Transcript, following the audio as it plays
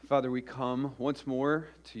Father, we come once more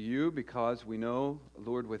to you because we know,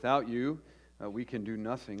 Lord, without you, we can do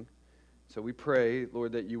nothing. So we pray,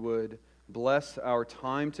 Lord, that you would bless our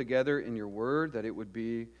time together in your word, that it would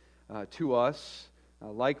be to us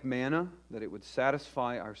like manna, that it would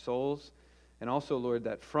satisfy our souls, and also, Lord,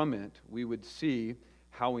 that from it we would see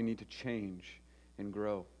how we need to change and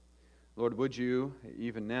grow. Lord, would you,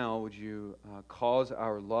 even now, would you cause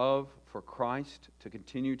our love for Christ to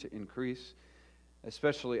continue to increase,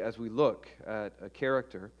 especially as we look at a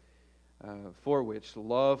character for which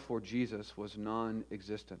love for Jesus was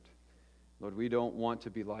non-existent. Lord, we don't want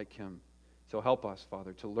to be like him. So help us,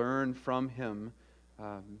 Father, to learn from him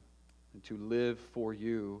and to live for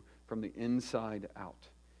you from the inside out.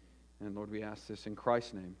 And Lord, we ask this in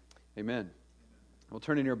Christ's name. Amen. We'll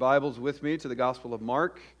turn in your Bibles with me to the Gospel of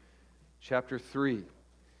Mark, chapter 3.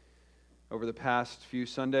 Over the past few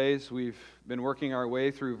Sundays, we've been working our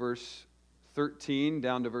way through verse 13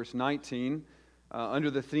 down to verse 19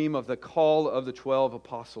 under the theme of the call of the 12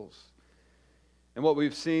 apostles. And what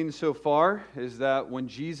we've seen so far is that when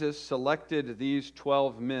Jesus selected these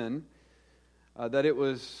 12 men, that it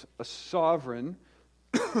was a sovereign,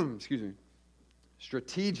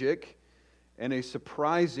 strategic, and a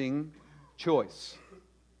surprising choice.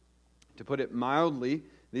 To put it mildly,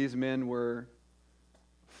 these men were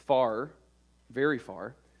far, very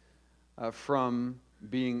far, from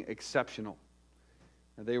being exceptional.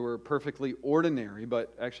 They were perfectly ordinary,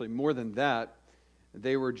 but actually more than that,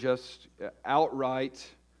 they were just outright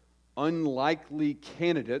unlikely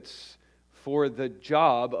candidates for the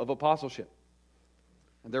job of apostleship.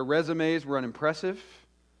 Their resumes were unimpressive.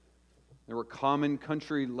 They were common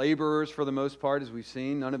country laborers for the most part, as we've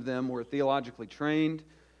seen. None of them were theologically trained,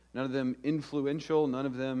 none of them influential, none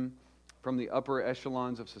of them from the upper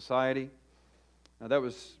echelons of society. Now, that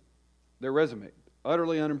was their resume.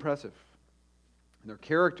 Utterly unimpressive. Their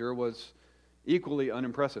character was equally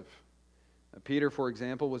unimpressive. Peter, for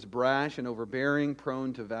example, was brash and overbearing,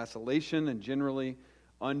 prone to vacillation, and generally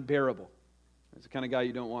unbearable. That's the kind of guy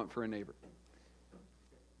you don't want for a neighbor.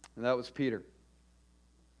 And that was Peter.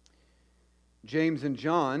 James and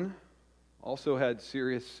John also had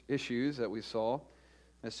serious issues that we saw.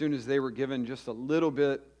 As soon as they were given just a little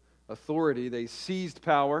bit authority, they seized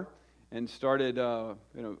power and started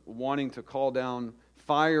wanting to call down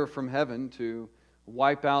fire from heaven to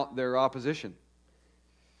wipe out their opposition.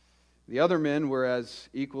 The other men were as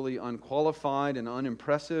equally unqualified and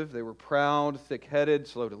unimpressive. They were proud, thick-headed,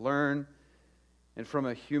 slow to learn, and from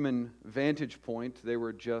a human vantage point, they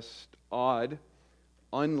were just odd,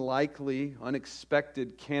 unlikely,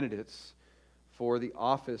 unexpected candidates for the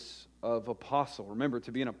office of apostle. Remember,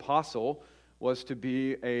 to be an apostle was to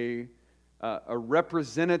be a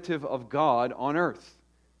representative of God on earth,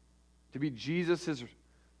 to be Jesus'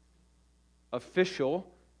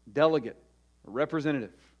 official delegate, a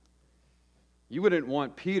representative. You wouldn't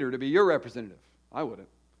want Peter to be your representative. I wouldn't.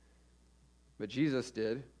 But Jesus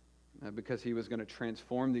did, because he was going to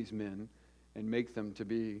transform these men and make them to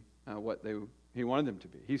be what he wanted them to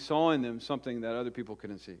be. He saw in them something that other people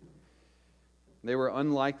couldn't see. They were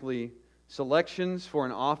unlikely selections for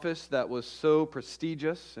an office that was so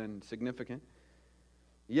prestigious and significant.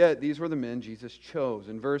 Yet, these were the men Jesus chose.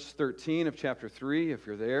 In verse 13 of chapter 3, if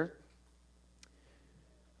you're there,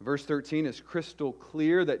 verse 13 is crystal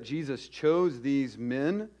clear that Jesus chose these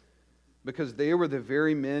men because they were the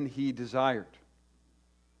very men he desired.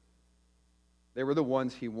 They were the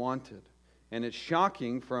ones he wanted. And it's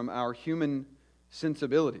shocking from our human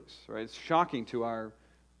sensibilities, right? It's shocking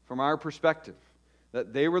from our perspective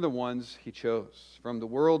that they were the ones he chose. From the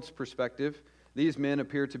world's perspective, these men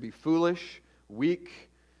appear to be foolish, weak,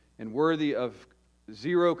 and worthy of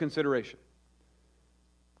zero consideration.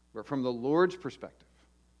 But from the Lord's perspective,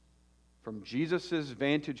 from Jesus'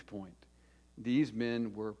 vantage point, these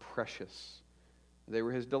men were precious. They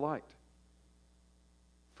were his delight.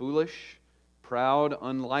 Foolish, proud,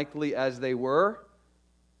 unlikely as they were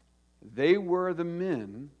the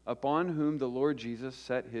men upon whom the Lord Jesus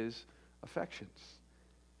set his affections.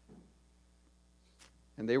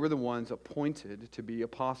 And they were the ones appointed to be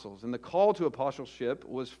apostles. And the call to apostleship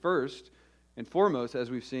was first and foremost,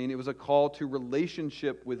 as we've seen, it was a call to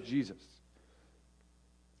relationship with Jesus.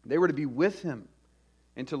 They were to be with him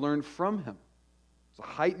and to learn from him. It's a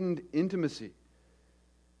heightened intimacy.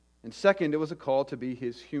 And second, it was a call to be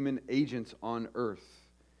his human agents on earth.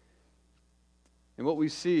 And what we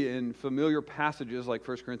see in familiar passages like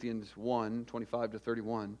 1 Corinthians 1, 25 to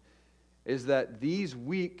 31, is that these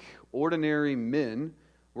weak, ordinary men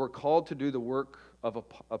were called to do the work of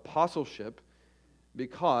apostleship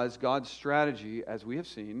because God's strategy, as we have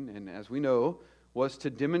seen and as we know, was to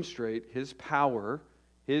demonstrate his power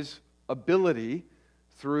his ability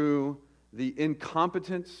through the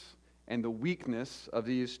incompetence and the weakness of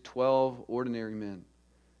these 12 ordinary men.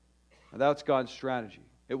 Now, that's God's strategy.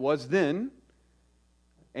 It was then,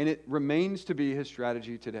 and it remains to be his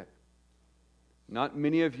strategy today. Not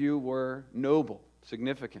many of you were noble,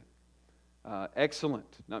 significant,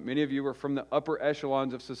 excellent. Not many of you were from the upper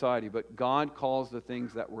echelons of society, but God calls the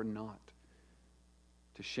things that were not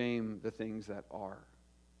to shame the things that are.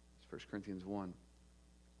 It's 1 Corinthians 1.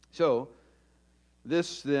 So,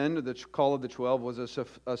 this then, the call of the 12, was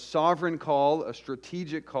a sovereign call, a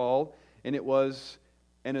strategic call, and it was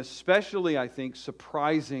an especially, I think,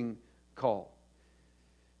 surprising call.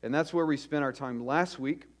 And that's where we spent our time last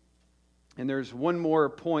week. And there's one more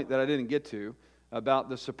point that I didn't get to about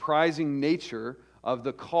the surprising nature of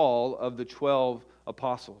the call of the 12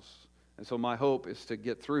 apostles. And so my hope is to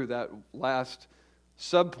get through that last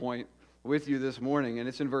subpoint with you this morning, and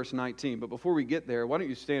it's in verse 19. But before we get there, why don't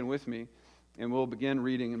you stand with me, and we'll begin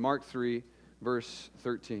reading in Mark 3, verse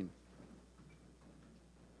 13.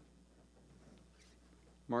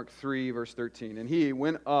 Mark 3, verse 13. And he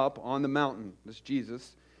went up on the mountain, this is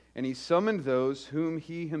Jesus, and he summoned those whom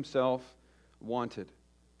he himself wanted.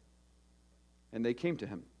 And they came to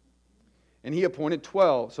him. And he appointed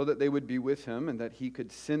 12 so that they would be with him and that he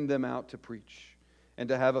could send them out to preach and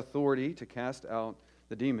to have authority to cast out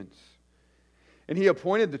the demons. And he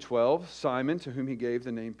appointed the 12, Simon, to whom he gave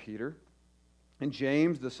the name Peter, and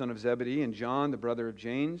James, the son of Zebedee, and John, the brother of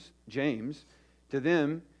James. To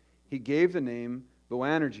them he gave the name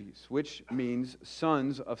Boanerges, which means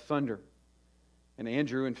sons of thunder. And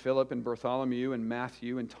Andrew and Philip and Bartholomew and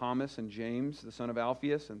Matthew and Thomas and James, the son of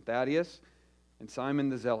Alphaeus, and Thaddeus and Simon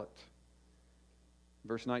the Zealot.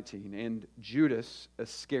 Verse 19, and Judas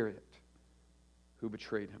Iscariot, who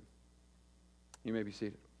betrayed him. You may be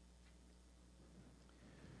seated.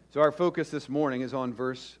 So our focus this morning is on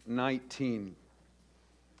verse 19.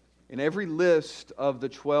 In every list of the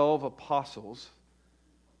 12 apostles,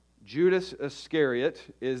 Judas Iscariot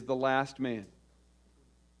is the last man.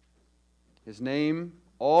 His name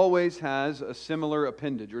always has a similar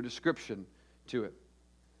appendage or description to it.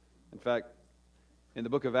 In fact, in the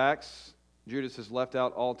book of Acts, Judas is left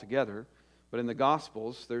out altogether, but in the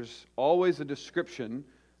Gospels, there's always a description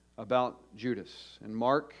about Judas. In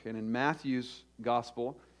Mark and in Matthew's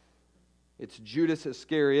Gospel, it's Judas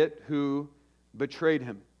Iscariot who betrayed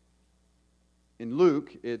him. In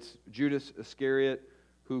Luke, it's Judas Iscariot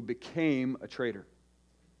who became a traitor.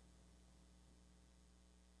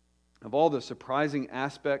 Of all the surprising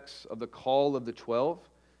aspects of the call of the 12,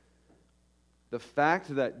 the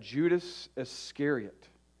fact that Judas Iscariot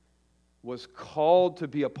was called to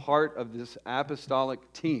be a part of this apostolic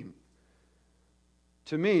team,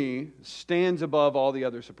 to me, stands above all the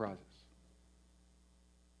other surprises.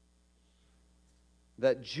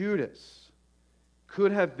 That Judas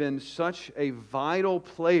could have been such a vital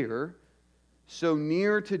player, so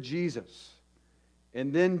near to Jesus,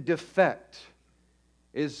 and then defect,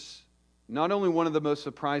 is not only one of the most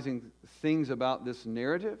surprising things about this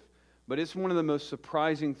narrative, but it's one of the most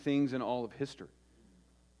surprising things in all of history.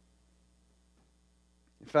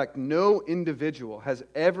 In fact, no individual has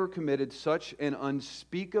ever committed such an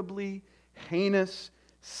unspeakably heinous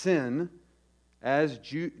sin as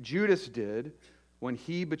Judas did when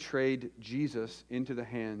he betrayed Jesus into the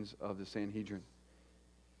hands of the Sanhedrin.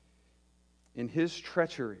 In his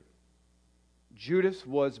treachery, Judas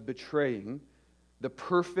was betraying the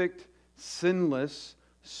perfect, sinless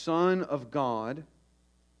Son of God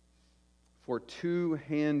for 2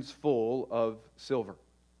 hands full of silver.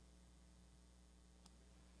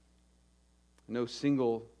 No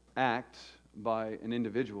single act by an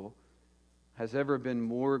individual has ever been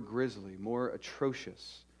more grisly, more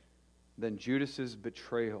atrocious than Judas's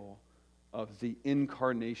betrayal of the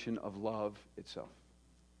incarnation of love itself.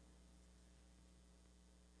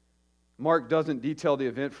 Mark doesn't detail the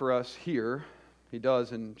event for us here. He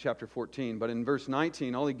does in chapter 14. But in verse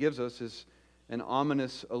 19, all he gives us is an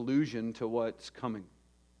ominous allusion to what's coming.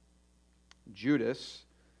 Judas,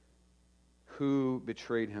 who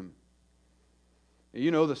betrayed him.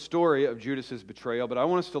 You know the story of Judas's betrayal, but I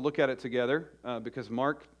want us to look at it together because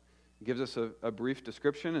Mark gives us a brief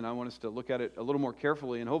description, and I want us to look at it a little more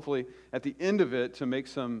carefully, and hopefully at the end of it to make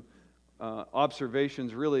some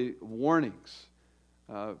observations, really warnings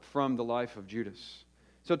from the life of Judas.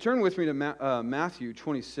 So turn with me to Matthew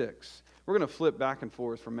 26. We're going to flip back and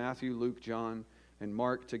forth from Matthew, Luke, John, and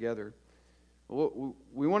Mark together.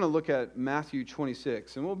 We want to look at Matthew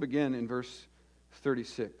 26, and we'll begin in verse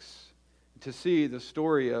 36 to see the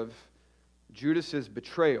story of Judas's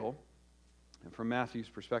betrayal from Matthew's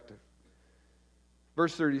perspective.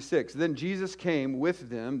 Verse 36, then Jesus came with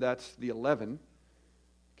them, that's the 11,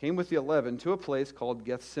 came with the 11 to a place called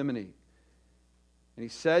Gethsemane. And he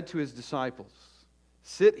said to his disciples,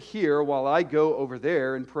 sit here while I go over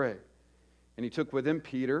there and pray. And he took with him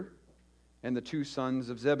Peter and the two sons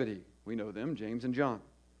of Zebedee, we know them, James and John,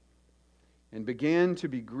 and began to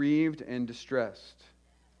be grieved and distressed.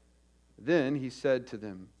 Then he said to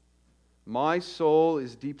them, my soul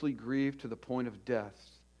is deeply grieved to the point of death.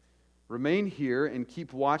 Remain here and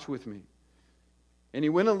keep watch with me. And he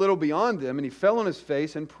went a little beyond them, and he fell on his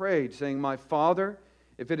face and prayed, saying, my Father,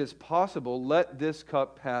 if it is possible, let this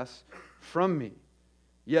cup pass from me.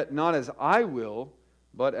 Yet not as I will,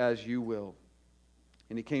 but as you will.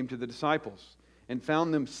 And he came to the disciples and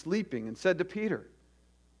found them sleeping and said to Peter,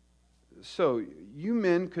 so you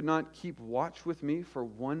men could not keep watch with me for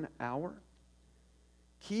 1 hour?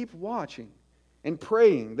 Keep watching and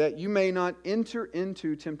praying that you may not enter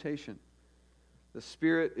into temptation. The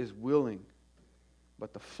spirit is willing,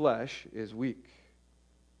 but the flesh is weak.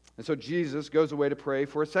 And so Jesus goes away to pray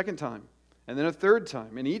for a second time, and then a third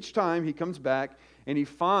time. And each time he comes back and he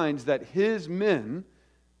finds that his men,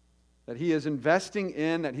 that he is investing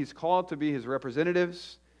in, that he's called to be his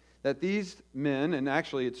representatives, that these men, and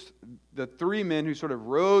actually it's the three men who sort of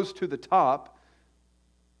rose to the top,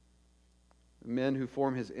 men who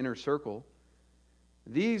form his inner circle,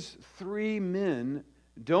 these three men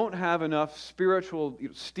don't have enough spiritual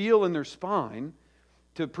steel in their spine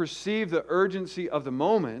to perceive the urgency of the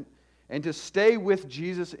moment and to stay with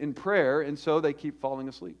Jesus in prayer, and so they keep falling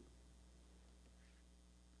asleep.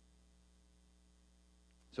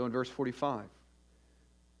 So in verse 45,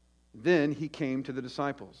 then he came to the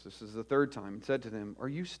disciples, this is the third time, and said to them, are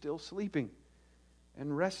you still sleeping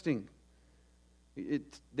and resting?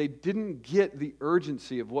 They didn't get the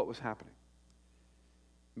urgency of what was happening.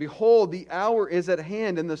 Behold, the hour is at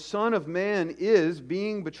hand, and the Son of Man is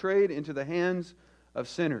being betrayed into the hands of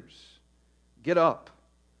sinners. Get up,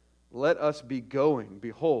 let us be going.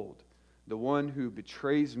 Behold, the one who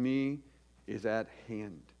betrays me is at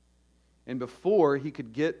hand. And before he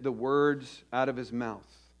could get the words out of his mouth,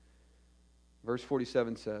 verse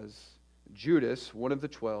 47 says, Judas, one of the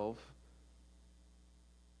 12,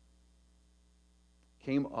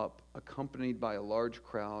 came up, accompanied by a large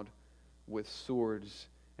crowd with swords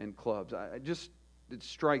and clubs. It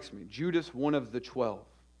strikes me. Judas, one of the 12.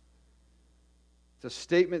 It's a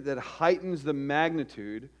statement that heightens the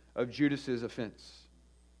magnitude of Judas's offense.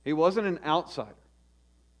 He wasn't an outsider.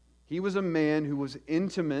 He was a man who was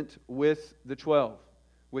intimate with the 12,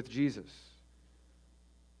 with Jesus.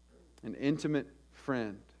 An intimate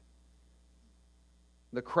friend.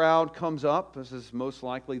 The crowd comes up. This is most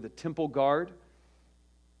likely the temple guard,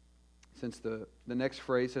 since the next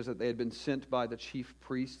phrase says that they had been sent by the chief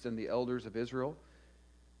priests and the elders of Israel.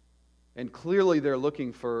 And clearly they're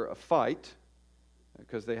looking for a fight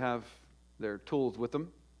because they have their tools with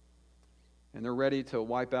them. And they're ready to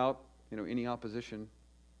wipe out, any opposition.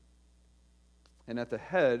 And at the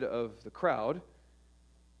head of the crowd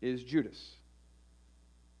is Judas.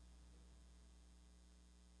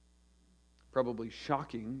 Probably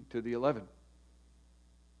shocking to the 11.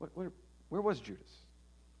 Where was Judas?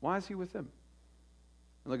 Why is he with them?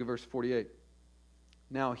 And look at verse 48.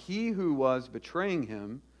 Now he who was betraying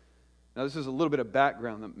him, now this is a little bit of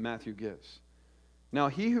background that Matthew gives. Now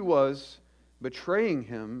he who was betraying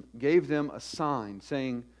him gave them a sign,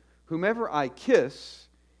 saying, whomever I kiss,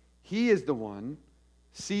 he is the one,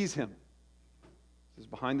 seize him. This is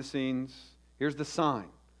behind the scenes. Here's the sign.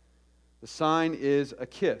 The sign is a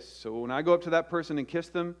kiss. So when I go up to that person and kiss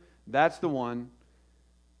them, that's the one.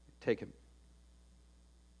 Take him.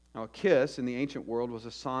 Now, a kiss in the ancient world was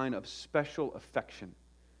a sign of special affection.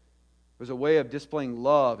 It was a way of displaying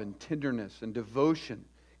love and tenderness and devotion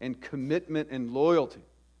and commitment and loyalty.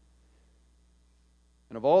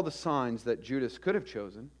 And of all the signs that Judas could have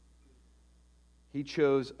chosen, he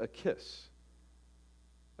chose a kiss,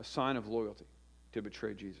 a sign of loyalty, to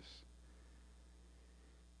betray Jesus.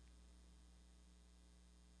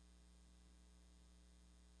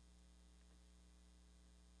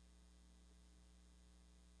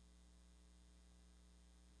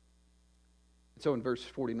 So in verse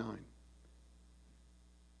 49,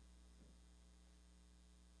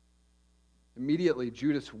 immediately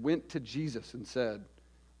Judas went to Jesus and said,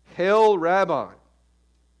 Hail, Rabbi,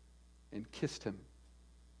 and kissed him.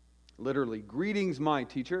 Literally, greetings, my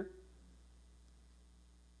teacher.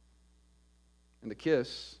 And the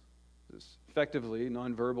kiss is effectively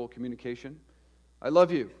nonverbal communication. I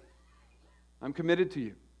love you. I'm committed to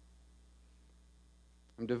you.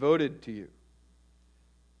 I'm devoted to you.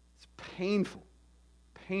 It's painful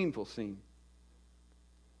scene.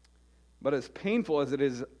 But as painful as it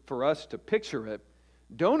is for us to picture it,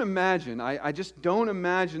 don't imagine, I just don't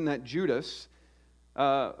imagine that Judas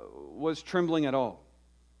was trembling at all.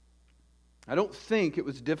 I don't think it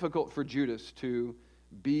was difficult for Judas to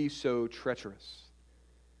be so treacherous.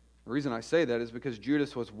 The reason I say that is because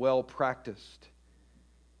Judas was well practiced.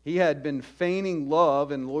 He had been feigning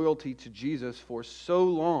love and loyalty to Jesus for so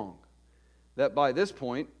long that by this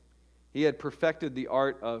point, he had perfected the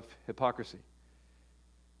art of hypocrisy.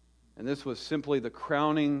 And this was simply the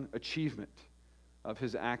crowning achievement of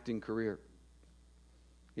his acting career.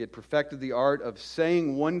 He had perfected the art of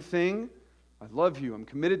saying one thing, I love you, I'm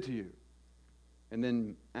committed to you, and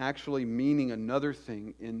then actually meaning another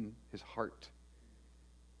thing in his heart.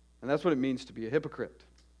 And that's what it means to be a hypocrite.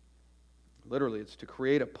 Literally, it's to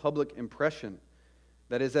create a public impression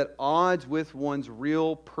that is at odds with one's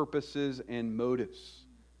real purposes and motives.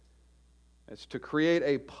 It's to create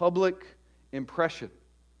a public impression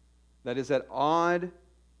that is at odds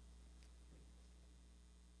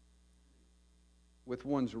with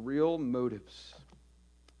one's real motives.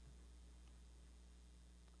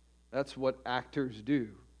 That's what actors do.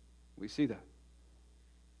 We see that.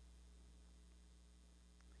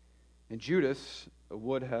 And Judas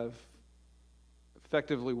would have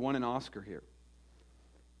effectively won an Oscar here.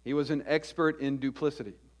 He was an expert in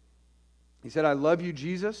duplicity. He said, I love you,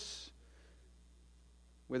 Jesus,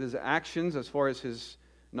 with his actions as far as his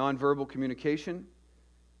nonverbal communication.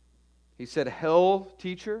 He said, hell,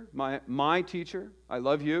 teacher, my teacher, I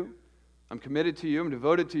love you. I'm committed to you. I'm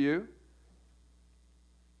devoted to you.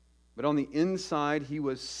 But on the inside, he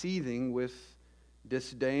was seething with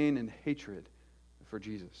disdain and hatred for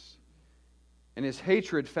Jesus. And his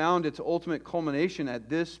hatred found its ultimate culmination at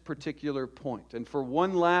this particular point. And for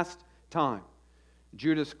one last time,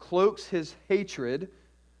 Judas cloaks his hatred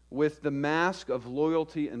with the mask of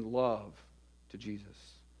loyalty and love to Jesus.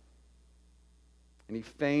 And he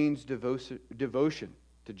feigns devotion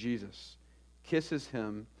to Jesus, kisses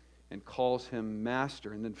him, and calls him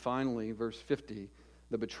master. And then finally, verse 50,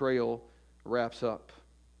 the betrayal wraps up.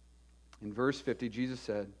 In verse 50, Jesus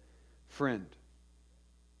said, friend.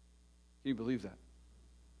 Can you believe that?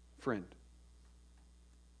 Friend.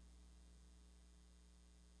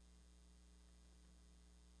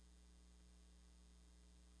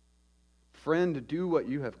 Friend, do what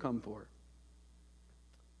you have come for.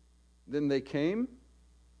 Then they came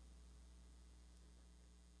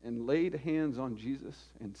and laid hands on Jesus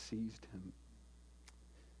and seized him.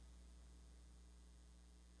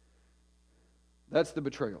 That's the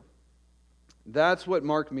betrayal. That's what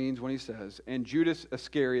Mark means when he says, and Judas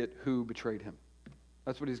Iscariot who betrayed him.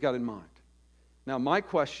 That's what he's got in mind. Now, my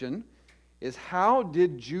question is, how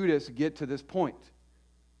did Judas get to this point?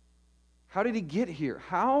 How did he get here?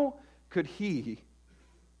 How could he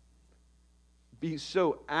be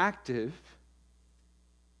so active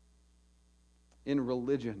in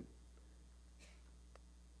religion,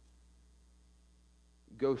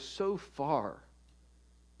 go so far,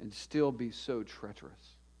 and still be so treacherous?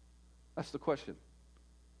 That's the question.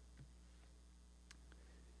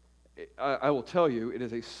 I will tell you, it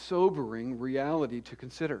is a sobering reality to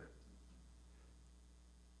consider.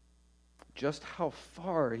 Just how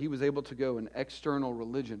far he was able to go in external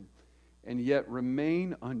religion and yet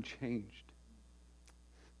remain unchanged.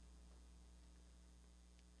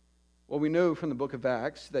 Well, we know from the book of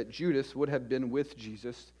Acts that Judas would have been with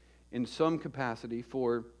Jesus in some capacity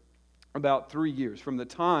for about 3 years. From the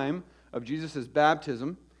time of Jesus'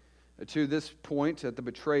 baptism to this point at the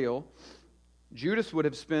betrayal, Judas would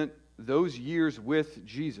have spent those years with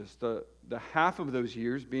Jesus, the half of those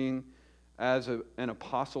years being as an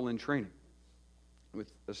apostle in training,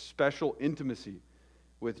 with a special intimacy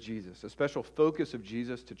with Jesus, a special focus of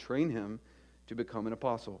Jesus to train him to become an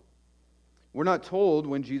apostle. We're not told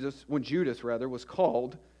when Judas was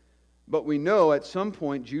called, but we know at some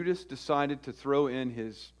point Judas decided to throw in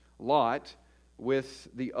his lot with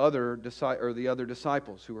the other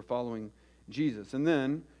disciples who were following Jesus. And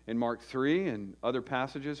then in Mark 3 and other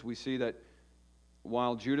passages, we see that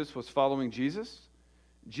while Judas was following Jesus,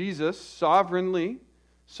 Jesus sovereignly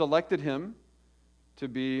selected him to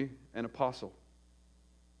be an apostle.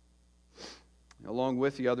 Along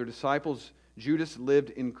with the other disciples, Judas lived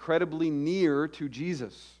incredibly near to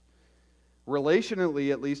Jesus.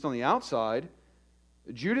 Relationally, at least on the outside,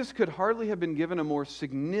 Judas could hardly have been given a more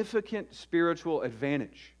significant spiritual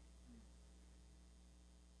advantage.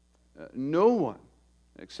 No one,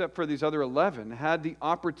 except for these other 11, had the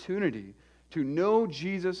opportunity to know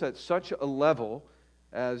Jesus at such a level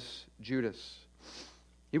as Judas.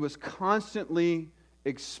 He was constantly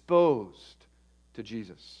exposed to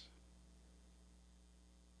Jesus.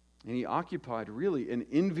 And he occupied really an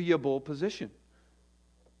enviable position.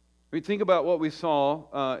 I mean, think about what we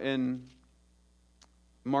saw in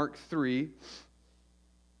Mark 3,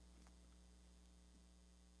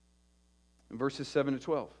 verses 7 to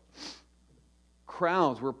 12.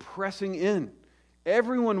 Crowds were pressing in.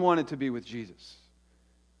 Everyone wanted to be with Jesus.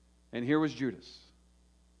 And here was Judas,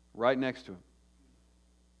 right next to him.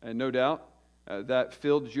 And no doubt, that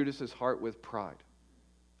filled Judas's heart with pride.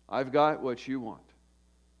 I've got what you want.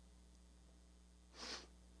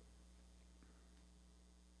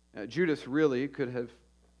 Judas really could have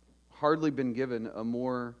hardly been given a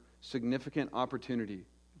more significant opportunity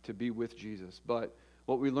to be with Jesus. But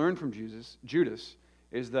what we learn from Judas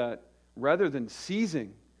is that rather than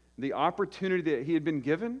seizing the opportunity that he had been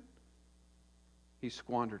given, he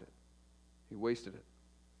squandered it. He wasted it.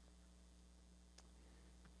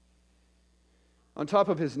 On top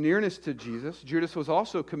of his nearness to Jesus, Judas was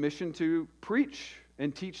also commissioned to preach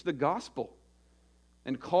and teach the gospel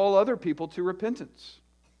and call other people to repentance.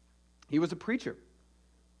 He was a preacher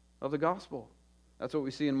of the gospel. That's what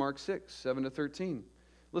we see in Mark 6, 7 to 13.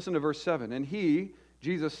 Listen to verse 7. And he,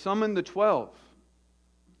 Jesus, summoned the 12.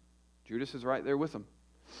 Judas is right there with them.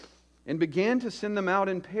 And began to send them out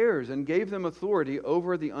in pairs and gave them authority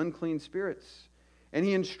over the unclean spirits. And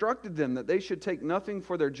he instructed them that they should take nothing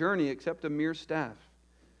for their journey except a mere staff.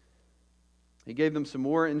 He gave them some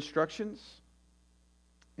more instructions.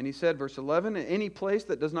 And he said, verse 11, any place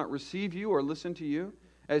that does not receive you or listen to you,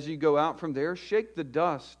 as you go out from there, shake the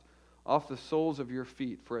dust off the soles of your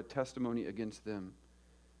feet for a testimony against them.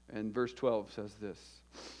 And verse 12 says this,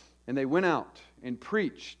 and they went out and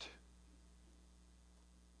preached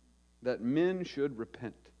that men should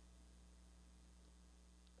repent.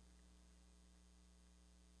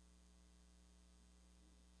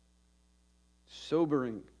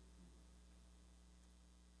 Sobering.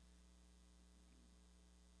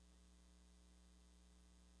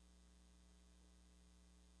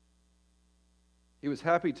 He was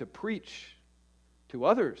happy to preach to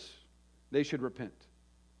others they should repent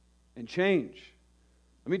and change.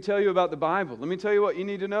 Let me tell you about the Bible. Let me tell you what you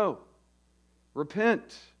need to know.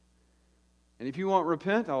 Repent. And if you won't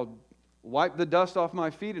repent, I'll wipe the dust off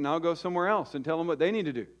my feet and I'll go somewhere else and tell them what they need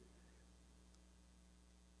to do.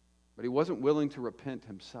 But he wasn't willing to repent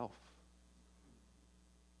himself.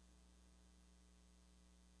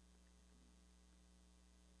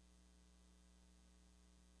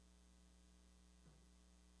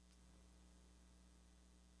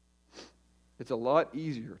 It's a lot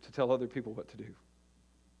easier to tell other people what to do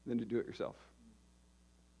than to do it yourself.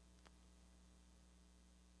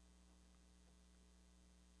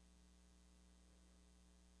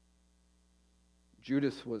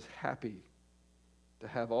 Judas was happy to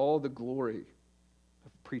have all the glory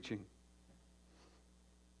of preaching.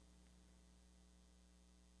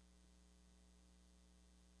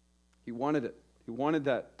 He wanted it. He wanted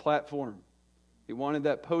that platform. He wanted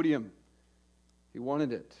that podium. He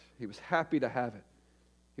wanted it. He was happy to have it.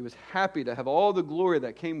 He was happy to have all the glory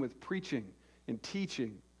that came with preaching and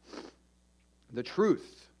teaching the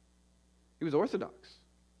truth. He was orthodox.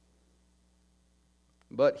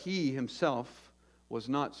 But he himself was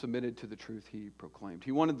not submitted to the truth he proclaimed.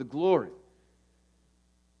 He wanted the glory,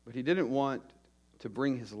 but he didn't want to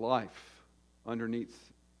bring his life underneath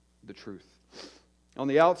the truth. On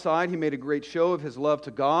the outside, he made a great show of his love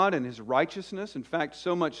to God and his righteousness. In fact,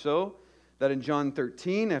 so much so that in John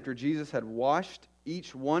 13, after Jesus had washed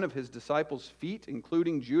each one of his disciples' feet,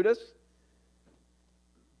 including Judas,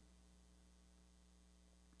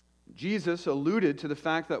 Jesus alluded to the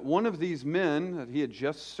fact that one of these men that he had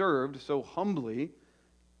just served so humbly,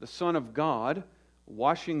 the Son of God,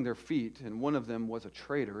 washing their feet, and one of them was a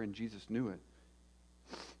traitor, and Jesus knew it.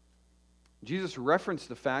 Jesus referenced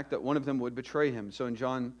the fact that one of them would betray him. So in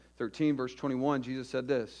John 13, verse 21, Jesus said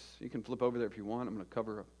this. You can flip over there if you want. I'm going to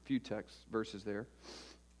cover a few verses there.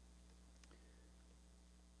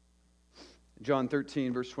 John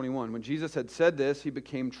 13, verse 21. When Jesus had said this, he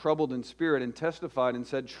became troubled in spirit and testified and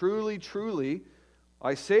said, truly, truly,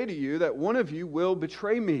 I say to you that one of you will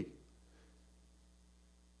betray me.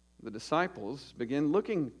 The disciples began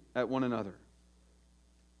looking at one another.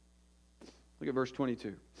 Look at verse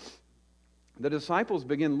 22. The disciples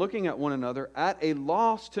began looking at one another at a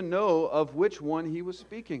loss to know of which one he was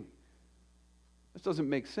speaking. This doesn't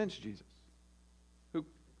make sense, Jesus.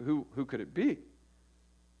 Who could it be?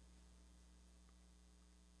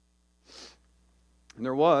 And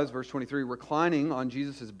there was, verse 23, reclining on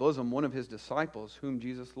Jesus' bosom one of his disciples whom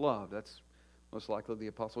Jesus loved. That's most likely the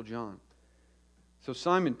Apostle John. So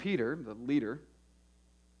Simon Peter, the leader,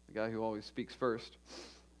 the guy who always speaks first,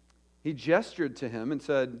 he gestured to him and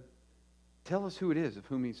said, Tell us who it is of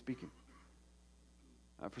whom he's speaking.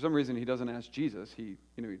 For some reason, he doesn't ask Jesus. He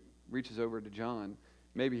reaches over to John.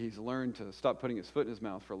 Maybe he's learned to stop putting his foot in his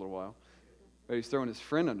mouth for a little while. But he's throwing his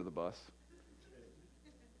friend under the bus.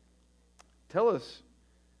 Tell us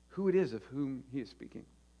who it is of whom he is speaking.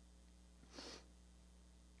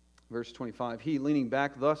 Verse 25, he, leaning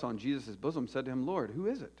back thus on Jesus' bosom, said to him, Lord, who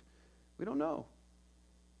is it? We don't know.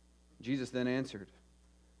 Jesus then answered,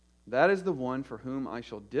 that is the one for whom I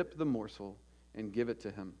shall dip the morsel and give it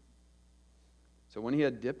to him. So when he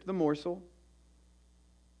had dipped the morsel,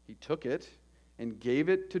 he took it and gave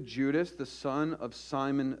it to Judas, the son of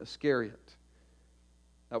Simon Iscariot.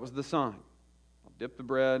 That was the sign. I'll dip the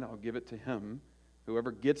bread, I'll give it to him.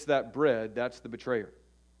 Whoever gets that bread, that's the betrayer.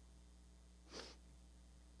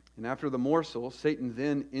 And after the morsel, Satan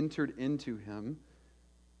then entered into him.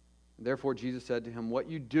 Therefore Jesus said to him, what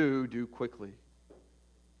you do, do quickly.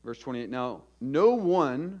 Verse 28, now no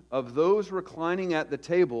one of those reclining at the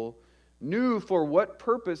table knew for what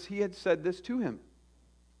purpose he had said this to him.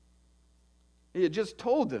 He had just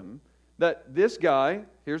told them that this guy,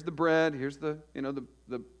 here's the bread, here's the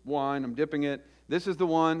wine, I'm dipping it. This is the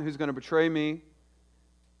one who's going to betray me.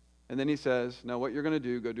 And then he says, now what you're going to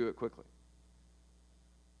do, go do it quickly.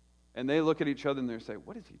 And they look at each other and they say,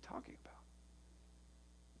 what is he talking about?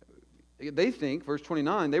 They think, verse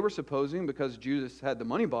 29, they were supposing because Judas had the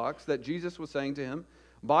money box that Jesus was saying to him,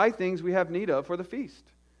 buy things we have need of for the feast.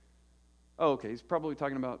 Oh, okay, he's probably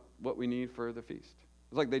talking about what we need for the feast.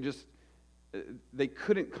 It's like they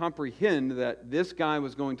couldn't comprehend that this guy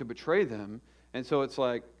was going to betray them. And so it's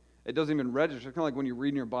like, it doesn't even register. It's kind of like when you're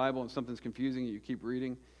reading your Bible and something's confusing and you keep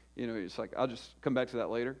reading. It's like, I'll just come back to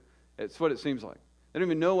that later. It's what it seems like. They don't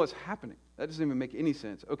even know what's happening. That doesn't even make any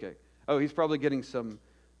sense. Okay. Oh, he's probably getting some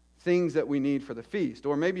things that we need for the feast.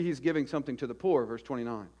 Or maybe he's giving something to the poor, verse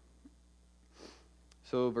 29.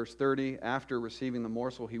 So, verse 30, after receiving the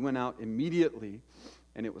morsel, he went out immediately,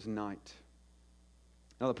 and it was night.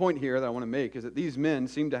 Now, the point here that I want to make is that these men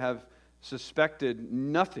seem to have suspected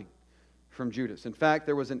nothing from Judas. In fact,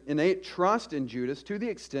 there was an innate trust in Judas to the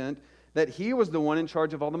extent that he was the one in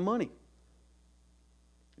charge of all the money.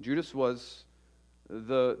 Judas was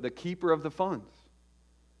the keeper of the funds.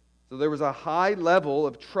 So there was a high level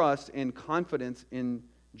of trust and confidence in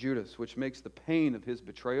Judas, which makes the pain of his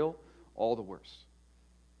betrayal all the worse.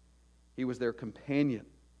 He was their companion,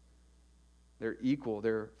 their equal,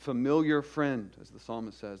 their familiar friend, as the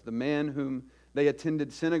psalmist says, the man whom they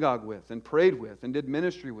attended synagogue with and prayed with and did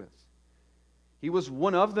ministry with. He was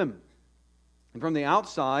one of them. And from the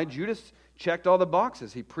outside, Judas checked all the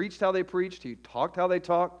boxes. He preached how they preached. He talked how they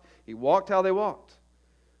talked. He walked how they walked.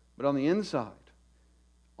 But on the inside,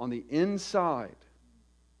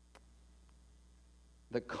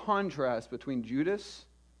 the contrast between Judas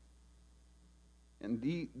and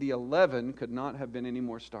the 11 could not have been any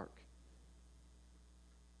more stark.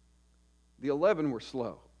 The 11 were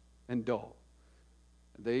slow and dull.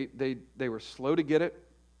 They were slow to get it,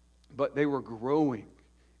 but they were growing.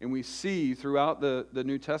 And we see throughout the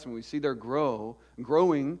New Testament, we see they're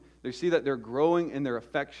growing. They see that they're growing in their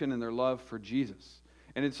affection and their love for Jesus.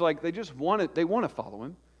 And it's like they want to follow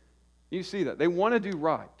him. You see that. They want to do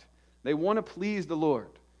right. They want to please the Lord.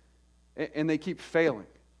 And they keep failing.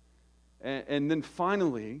 And then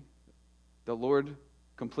finally, the Lord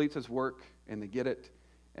completes his work, and they get it,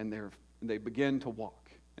 and they begin to walk.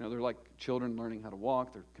 They're like children learning how to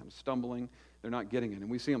walk. They're kind of stumbling. They're not getting it. And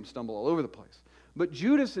we see them stumble all over the place. But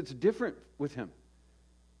Judas, it's different with him.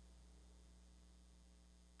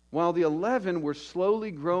 While the 11 were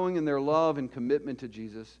slowly growing in their love and commitment to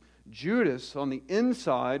Jesus, Judas, on the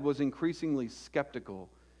inside, was increasingly skeptical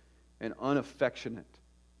and unaffectionate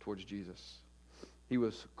towards Jesus. He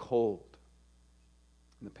was cold.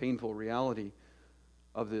 And the painful reality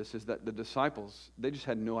of this is that the disciples, they just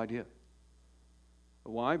had no idea.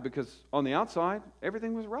 Why? Because on the outside,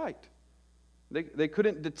 everything was right. They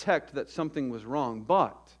couldn't detect that something was wrong,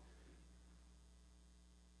 but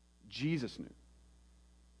Jesus knew.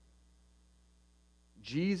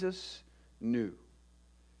 Jesus knew.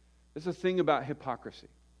 It's a thing about hypocrisy.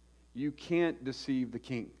 You can't deceive the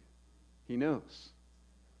king. He knows.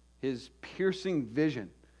 His piercing vision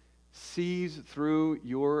sees through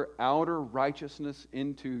your outer righteousness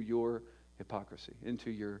into your hypocrisy,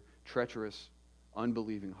 into your treacherous,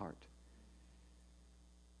 unbelieving heart.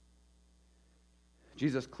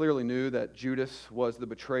 Jesus clearly knew that Judas was the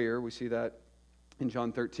betrayer. We see that in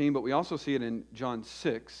John 13, but we also see it in John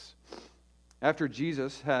 6. After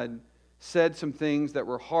Jesus had said some things that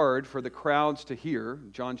were hard for the crowds to hear,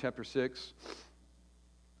 John chapter 6,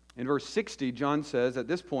 in verse 60, John says, at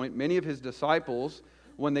this point, many of his disciples,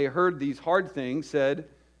 when they heard these hard things, said,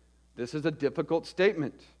 This is a difficult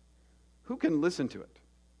statement. Who can listen to it?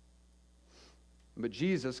 But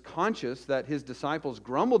Jesus, conscious that his disciples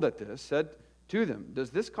grumbled at this, said to them, "Does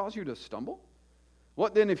this cause you to stumble?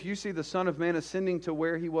 What then if you see the Son of Man ascending to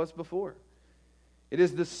where he was before? It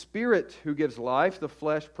is the Spirit who gives life, the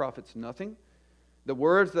flesh profits nothing. The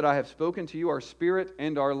words that I have spoken to you are spirit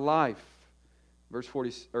and are life." Verse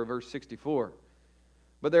 64.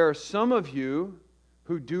 "But there are some of you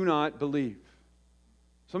who do not believe."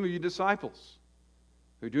 Some of you disciples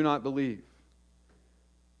who do not believe.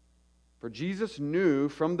 For Jesus knew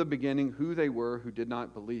from the beginning who they were who did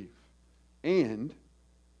not believe, and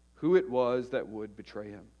who it was that would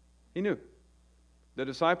betray him. He knew. The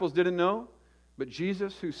disciples didn't know, but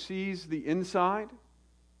Jesus, who sees the inside,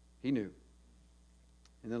 he knew.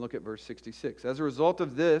 And then look at verse 66. "As a result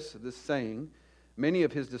of this saying, many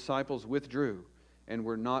of his disciples withdrew and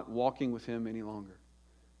were not walking with him any longer."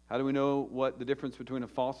 How do we know what the difference between a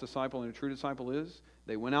false disciple and a true disciple is?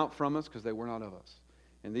 They went out from us because they were not of us.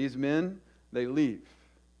 And these men, they leave.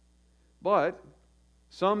 But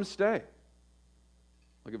some stay.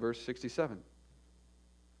 Look at verse 67.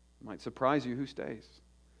 It might surprise you who stays.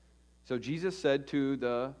 "So Jesus said to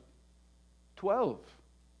the 12."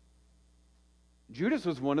 Judas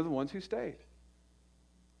was one of the ones who stayed.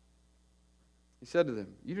 He said to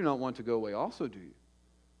them, "You do not want to go away also, do you?"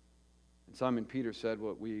 And Simon Peter said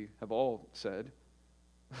what we have all said,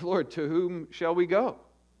 "Lord, to whom shall we go?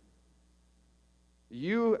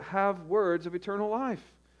 You have words of eternal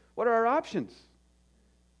life. What are our options?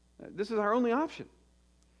 This is our only option.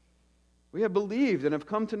 We have believed and have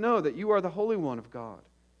come to know that you are the Holy One of God."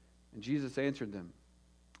 And Jesus answered them,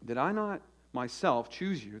 "Did I not myself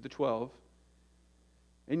choose you, the 12?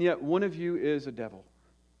 And yet one of you is a devil."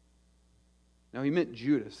 Now he meant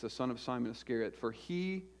Judas, the son of Simon Iscariot, for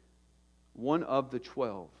he, one of the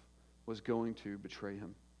 12, was going to betray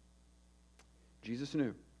him. Jesus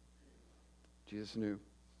knew. Jesus knew.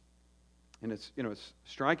 And it's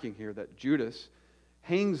striking here that Judas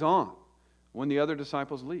hangs on when the other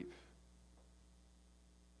disciples leave.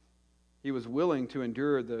 He was willing to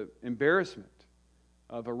endure the embarrassment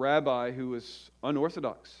of a rabbi who was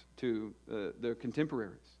unorthodox to their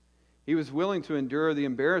contemporaries. He was willing to endure the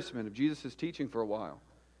embarrassment of Jesus' teaching for a while.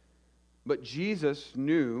 But Jesus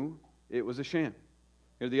knew it was a sham.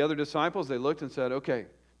 The other disciples, they looked and said, "Okay,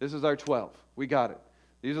 this is our 12. We got it.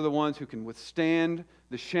 These are the ones who can withstand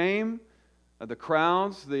the shame of the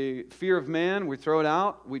crowds, the fear of man. We throw it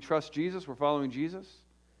out. We trust Jesus. We're following Jesus."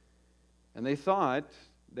 And they thought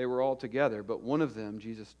they were all together, but one of them,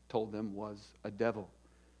 Jesus told them, was a devil.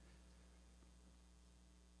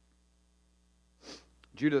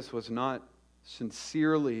 Judas was not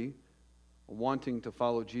sincerely wanting to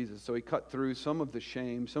follow Jesus, so he cut through some of the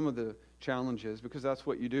shame, some of the challenges, because that's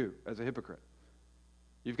what you do as a hypocrite.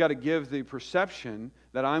 You've got to give the perception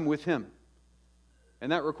that I'm with him.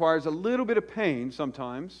 And that requires a little bit of pain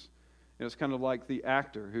sometimes. It's kind of like the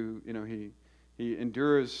actor who, he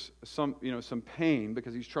endures some pain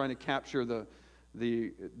because he's trying to capture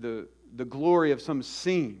the glory of some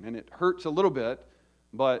scene, and it hurts a little bit,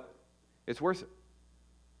 but it's worth it.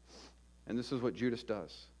 And this is what Judas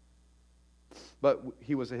does. But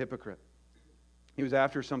he was a hypocrite. He was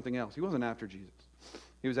after something else. He wasn't after Jesus.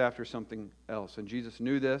 He was after something else. And Jesus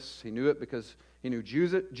knew this. He knew it because he knew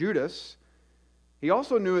Judas. He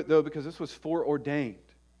also knew it, though, because this was foreordained.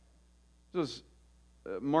 This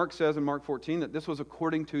was, Mark says in Mark 14 that this was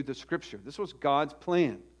according to the Scripture. This was God's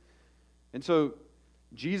plan. And so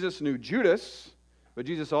Jesus knew Judas, but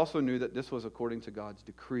Jesus also knew that this was according to God's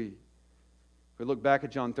decree. If we look back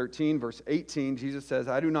at John 13, verse 18, Jesus says,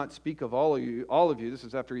 "I do not speak of all of you. This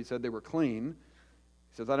is after he said they were clean.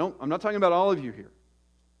 He says, I'm not talking about all of you here.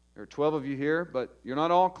 There are 12 of you here, but you're not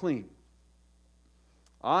all clean.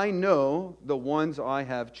 I know the ones I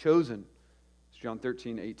have chosen." It's John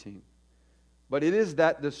 13, 18. "But it is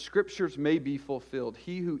that the Scriptures may be fulfilled.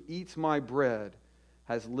 He who eats my bread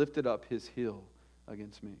has lifted up his heel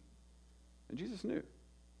against me." And Jesus knew.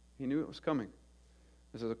 He knew it was coming.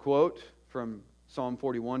 This is a quote from Psalm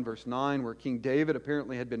 41, verse 9, where King David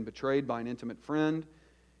apparently had been betrayed by an intimate friend,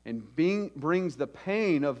 and brings the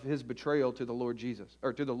pain of his betrayal to the Lord Jesus,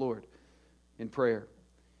 or to the Lord in prayer.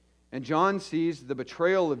 And John sees the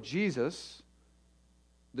betrayal of Jesus,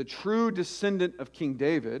 the true descendant of King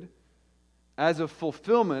David, as a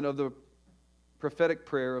fulfillment of the prophetic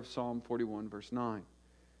prayer of Psalm 41, verse 9.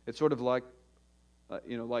 It's sort of like,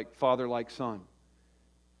 like father, like son.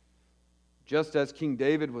 Just as King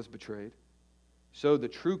David was betrayed, so the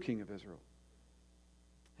true King of Israel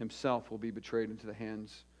himself will be betrayed into the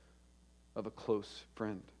hands of a close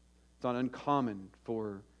friend. It's not uncommon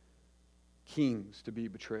for kings to be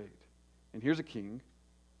betrayed. And here's a king,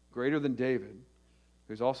 greater than David,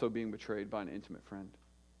 who's also being betrayed by an intimate friend.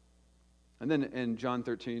 And then in John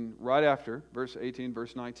 13, right after, verse 18,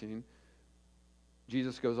 verse 19,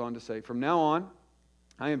 Jesus goes on to say, "From now on,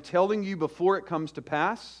 I am telling you before it comes to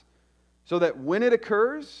pass, so that when it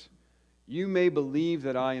occurs, you may believe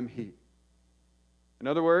that I am He." In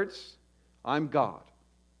other words, I'm God.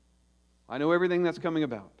 I know everything that's coming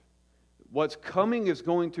about. What's coming is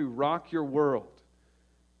going to rock your world.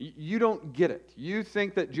 You don't get it. You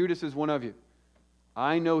think that Judas is one of you.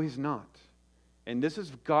 I know he's not. And this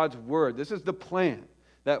is God's word. This is the plan.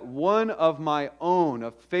 That one of my own,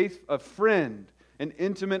 a friend, an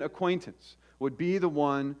intimate acquaintance, would be the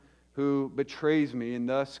one who betrays me and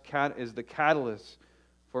thus is the catalyst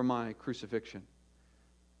for my crucifixion.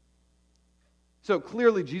 So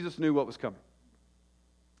clearly Jesus knew what was coming.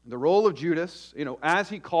 The role of Judas, as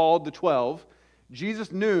he called the 12,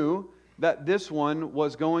 Jesus knew that this one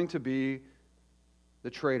was going to be the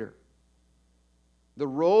traitor. The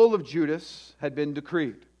role of Judas had been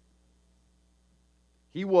decreed.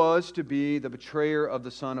 He was to be the betrayer of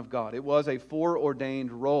the Son of God. It was a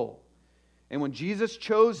foreordained role. And when Jesus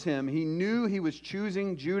chose him, he knew he was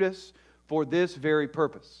choosing Judas for this very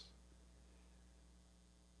purpose.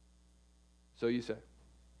 So you say,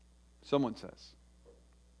 someone says,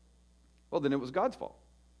 well, then it was God's fault.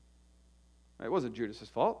 It wasn't Judas'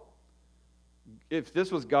 fault. If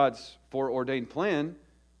this was God's foreordained plan,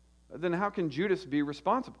 then how can Judas be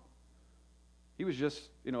responsible? He was just,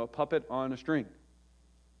 a puppet on a string.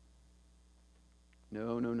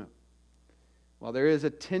 No. While there is a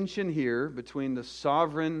tension here between the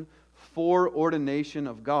sovereign foreordination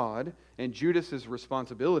of God and Judas'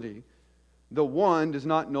 responsibility, the one does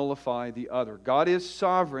not nullify the other. God is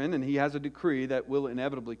sovereign, and He has a decree that will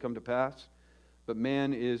inevitably come to pass, but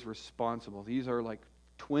man is responsible. These are like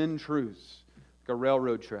twin truths, like a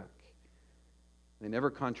railroad track. They never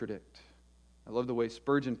contradict. I love the way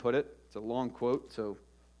Spurgeon put it. It's a long quote, so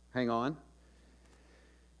hang on.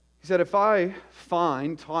 He said, "If I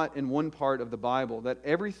find taught in one part of the Bible that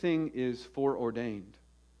everything is foreordained,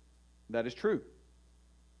 that is true.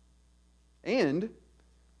 And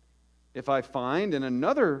if I find in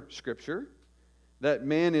another scripture that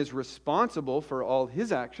man is responsible for all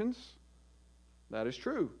his actions, that is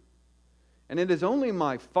true. And it is only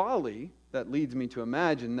my folly that leads me to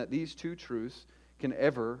imagine that these two truths can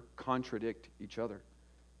ever contradict each other.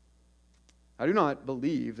 I do not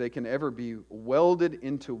believe they can ever be welded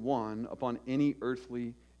into one upon any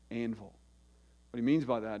earthly anvil." What he means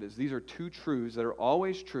by that is these are two truths that are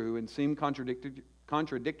always true and seem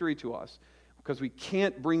contradictory to us because we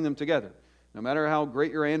can't bring them together. No matter how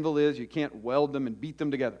great your anvil is, you can't weld them and beat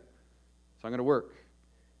them together. It's not going to work.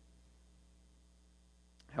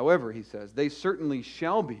 However, he says, they certainly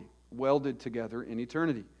shall be welded together in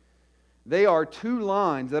eternity. They are two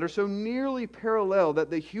lines that are so nearly parallel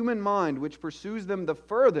that the human mind, which pursues them the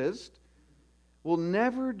furthest, will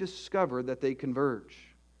never discover that they converge.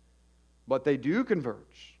 But they do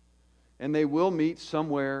converge, and they will meet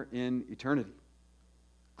somewhere in eternity,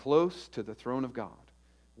 close to the throne of God,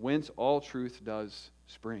 whence all truth does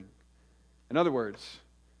spring. In other words,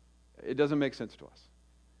 it doesn't make sense to us.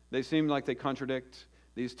 They seem like they contradict.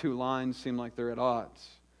 These two lines seem like they're at odds.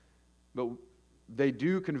 But they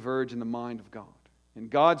do converge in the mind of God. In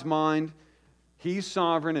God's mind, He's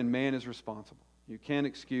sovereign and man is responsible. You can't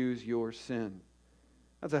excuse your sin.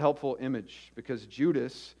 That's a helpful image because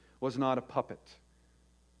Judas was not a puppet.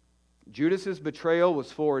 Judas' betrayal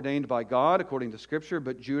was foreordained by God according to Scripture,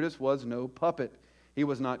 but Judas was no puppet. He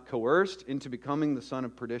was not coerced into becoming the son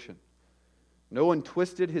of perdition. No one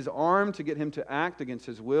twisted his arm to get him to act against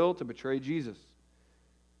his will to betray Jesus.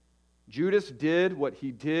 Judas did what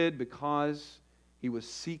he did because he was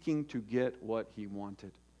seeking to get what he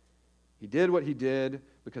wanted. He did what he did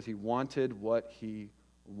because he wanted what he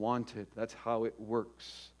wanted. That's how it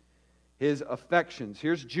works. His affections,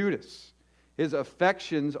 here's Judas. His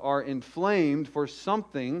affections are inflamed for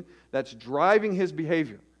something that's driving his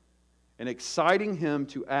behavior and exciting him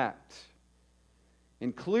to act.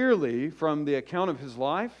 And clearly, from the account of his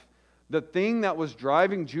life, the thing that was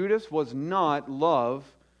driving Judas was not love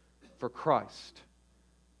for Christ.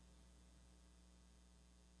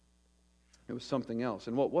 It was something else.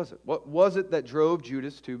 And what was it? What was it that drove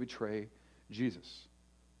Judas to betray Jesus?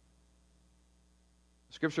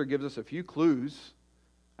 Scripture gives us a few clues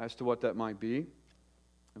as to what that might be. I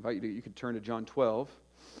invite you could turn to John 12.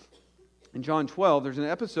 In John 12, there's an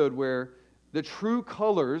episode where the true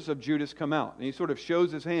colors of Judas come out. And he sort of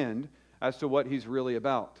shows his hand as to what he's really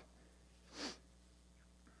about.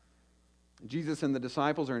 Jesus and the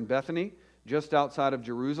disciples are in Bethany. just outside of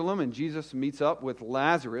Jerusalem, and Jesus meets up with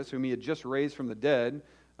Lazarus, whom he had just raised from the dead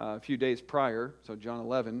a few days prior. So John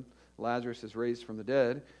 11, Lazarus is raised from the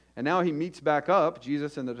dead. And now he meets back up,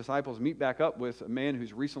 Jesus and the disciples meet back up with a man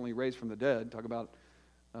who's recently raised from the dead. Talk about,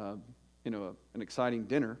 an exciting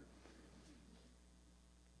dinner.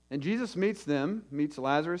 And Jesus meets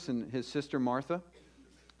Lazarus and his sister Martha.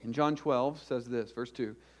 And John 12 says this, verse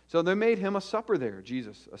 2. So they made him a supper there,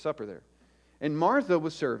 Jesus, a supper there. And Martha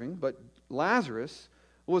was serving, but Lazarus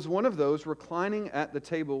was one of those reclining at the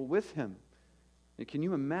table with him. And can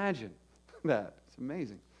you imagine that? It's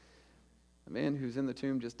amazing. A man who's in the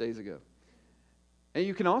tomb just days ago. And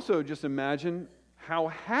you can also just imagine how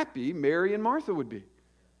happy Mary and Martha would be.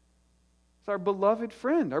 It's our beloved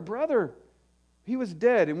friend, our brother. He was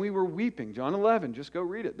dead and we were weeping. John 11, just go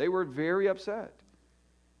read it. They were very upset.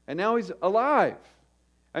 And now he's alive.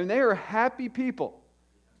 I mean, they are happy people.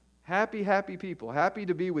 Happy, happy people. Happy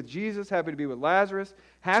to be with Jesus, happy to be with Lazarus.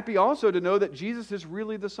 Happy also to know that Jesus is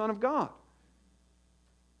really the Son of God.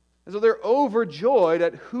 And so they're overjoyed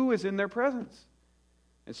at who is in their presence.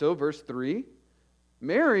 And so, verse 3,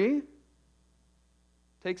 Mary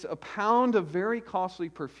takes a pound of very costly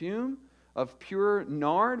perfume of pure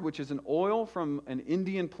nard, which is an oil from an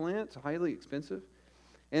Indian plant, it's highly expensive,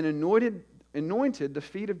 and anointed the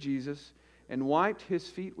feet of Jesus and wiped his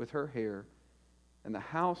feet with her hair, and the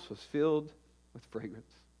house was filled with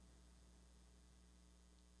fragrance.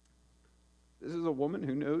 This is a woman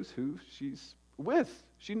who knows who she's with.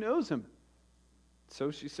 She knows him.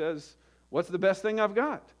 So she says, what's the best thing I've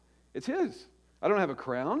got? It's his. I don't have a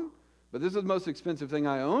crown, but this is the most expensive thing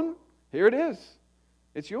I own. Here it is.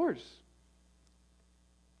 It's yours.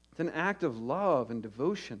 It's an act of love and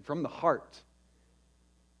devotion from the heart.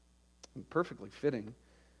 And perfectly fitting.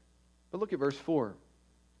 But look at verse 4.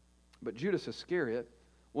 But Judas Iscariot,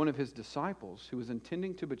 one of his disciples who was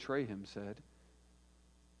intending to betray him, said,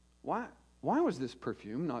 Why was this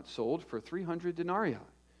perfume not sold for 300 denarii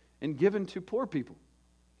and given to poor people?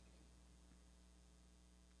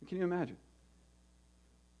 Can you imagine?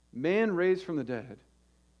 Man raised from the dead,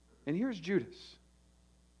 and here's Judas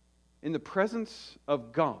in the presence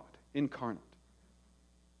of God incarnate.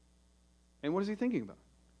 And what is he thinking about?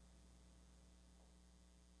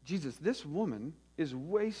 Jesus, this woman is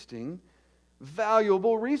wasting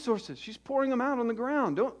valuable resources. She's pouring them out on the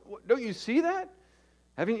ground. Don't you see that?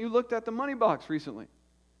 Haven't you looked at the money box recently?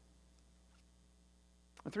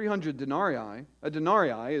 300 denarii. A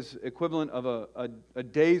denarii is equivalent of a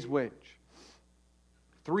day's wage.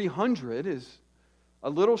 300 is a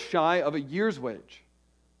little shy of a year's wage.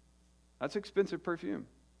 That's expensive perfume.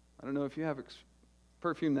 I don't know if you have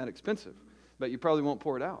perfume that expensive, but you probably won't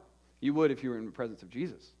pour it out. You would if you were in the presence of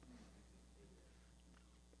Jesus.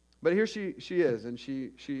 But here she is, and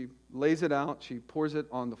she lays it out. She pours it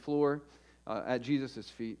on the floor at Jesus'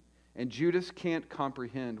 feet. And Judas can't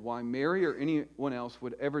comprehend why Mary or anyone else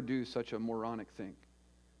would ever do such a moronic thing.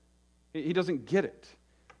 He doesn't get it.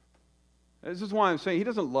 This is why I'm saying he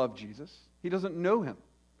doesn't love Jesus. He doesn't know him.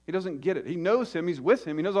 He doesn't get it. He knows him. He's with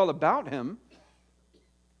him. He knows all about him.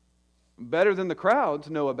 Better than the crowds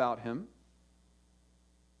know about him.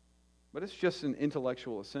 But it's just an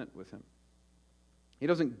intellectual assent with him. He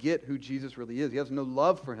doesn't get who Jesus really is. He has no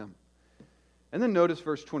love for him. And then notice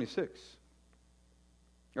verse 26.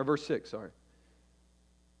 Or verse 6, sorry.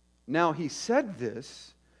 Now he said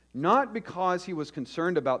this not because he was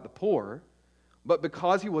concerned about the poor, but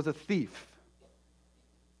because he was a thief.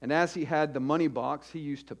 And as he had the money box, he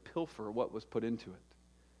used to pilfer what was put into it.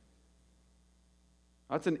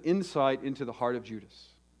 That's an insight into the heart of Judas.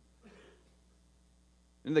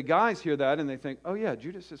 And the guys hear that and they think, oh yeah,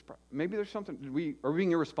 Judas is, maybe there's something, are we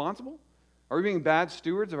being irresponsible? Are we being bad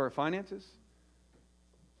stewards of our finances?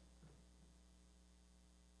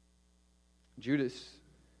 Judas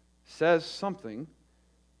says something,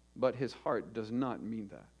 but his heart does not mean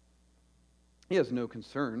that. He has no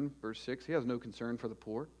concern, verse 6, he has no concern for the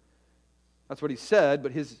poor. That's what he said,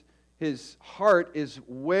 but his heart is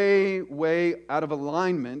way, way out of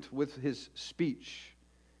alignment with his speech.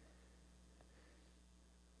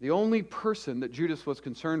 The only person that Judas was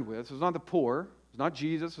concerned with was not the poor, it was not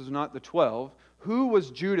Jesus, it was not the 12. Who was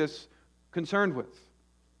Judas concerned with?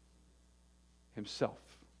 Himself.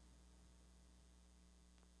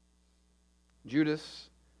 Judas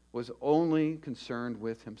was only concerned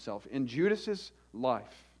with himself. In Judas's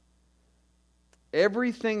life,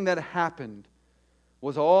 everything that happened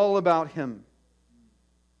was all about him.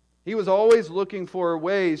 He was always looking for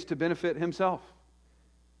ways to benefit himself.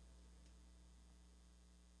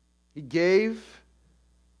 He gave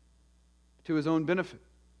to his own benefit.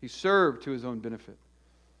 He served to his own benefit.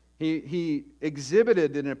 He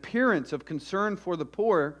exhibited an appearance of concern for the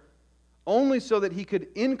poor only so that he could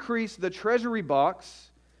increase the treasury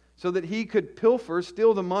box, so that he could pilfer,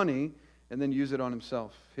 steal the money, and then use it on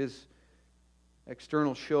himself. His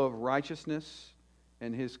external show of righteousness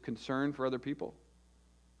and his concern for other people.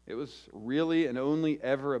 It was really and only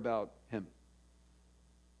ever about him.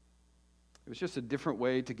 It was just a different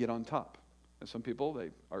way to get on top. And some people, they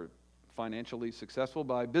are financially successful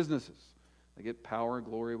by businesses. They get power,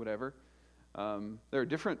 glory, whatever. There are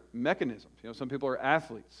different mechanisms. Some people are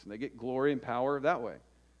athletes, and they get glory and power that way.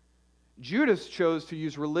 Judas chose to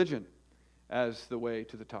use religion as the way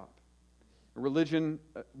to the top. Religion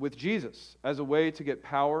with Jesus as a way to get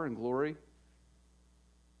power and glory,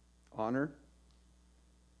 honor.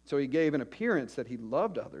 So he gave an appearance that he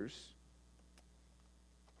loved others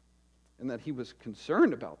and that he was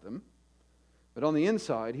concerned about them. But on the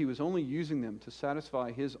inside, he was only using them to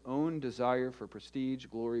satisfy his own desire for prestige,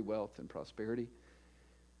 glory, wealth, and prosperity.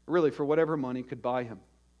 Really, for whatever money could buy him.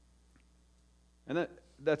 And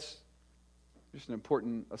that's just an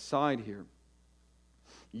important aside here.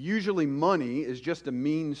 Usually money is just a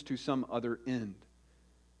means to some other end.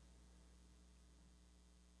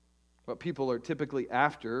 What people are typically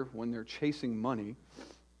after when they're chasing money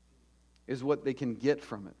is what they can get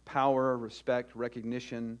from it. Power, respect,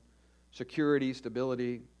 recognition, security,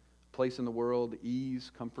 stability, place in the world,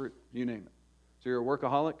 ease, comfort, you name it. So you're a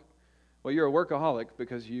workaholic? Well, you're a workaholic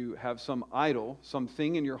because you have some idol,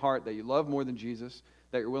 something in your heart that you love more than Jesus,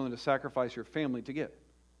 that you're willing to sacrifice your family to get.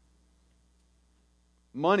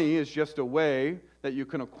 Money is just a way that you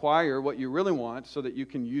can acquire what you really want so that you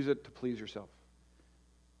can use it to please yourself.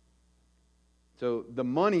 So the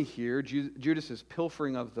money here, Judas'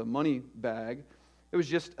 pilfering of the money bag, it was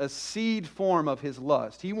just a seed form of his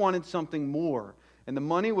lust. He wanted something more, and the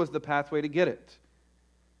money was the pathway to get it.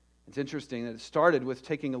 It's interesting that it started with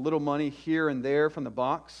taking a little money here and there from the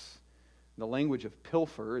box. The language of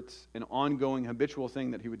pilfer, it's an ongoing, habitual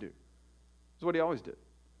thing that he would do. It's what he always did.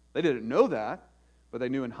 They didn't know that, but they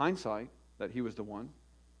knew in hindsight that he was the one.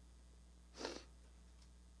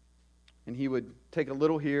 And he would take a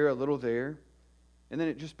little here, a little there, and then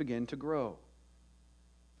it just began to grow.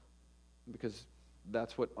 Because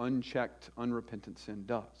that's what unchecked, unrepentant sin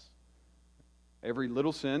does. Every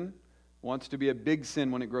little sin wants to be a big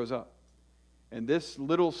sin when it grows up. And this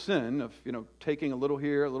little sin of, taking a little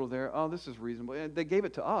here, a little there, oh, this is reasonable. They gave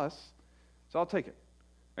it to us, so I'll take it.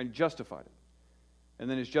 And he justified it. And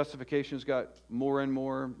then his justifications got more and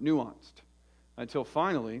more nuanced until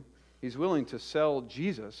finally he's willing to sell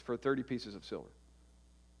Jesus for 30 pieces of silver.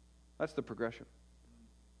 That's the progression.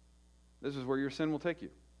 This is where your sin will take you.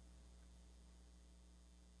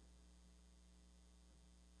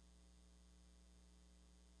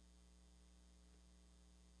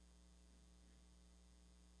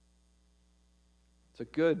 It's a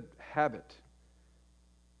good habit,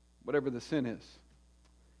 whatever the sin is.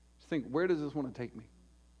 Just think, where does this want to take me?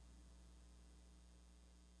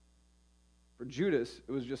 For Judas,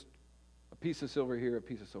 it was just a piece of silver here, a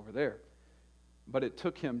piece of silver there. But it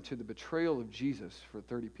took him to the betrayal of Jesus for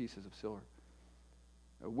 30 pieces of silver.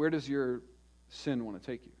 Where does your sin want to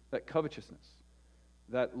take you? That covetousness,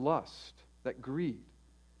 that lust, that greed.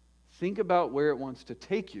 Think about where it wants to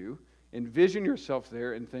take you. Envision yourself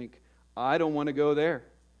there and think, I don't want to go there.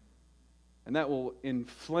 And that will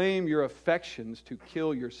inflame your affections to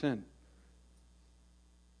kill your sin.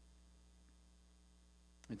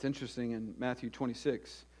 It's interesting in Matthew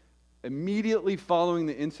 26, immediately following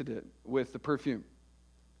the incident with the perfume.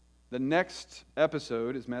 The next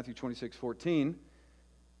episode is Matthew 26:14.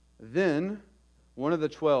 Then one of the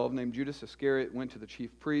 12, named Judas Iscariot, went to the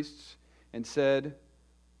chief priests and said,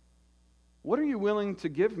 "What are you willing to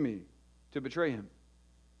give me to betray him?"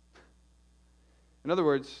 In other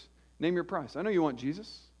words, name your price. I know you want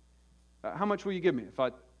Jesus. How much will you give me if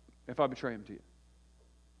I betray him to you?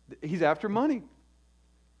 He's after money.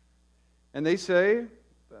 And they say,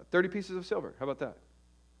 30 pieces of silver. How about that?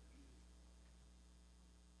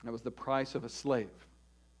 That was the price of a slave.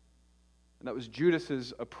 And that was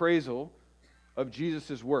Judas's appraisal of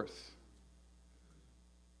Jesus' worth.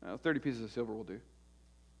 Now, 30 pieces of silver will do.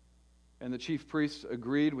 And the chief priests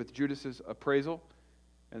agreed with Judas's appraisal.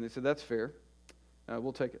 And they said, that's fair.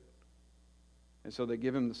 We'll take it. And so they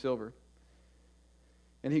give him the silver.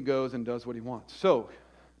 And he goes and does what he wants. So,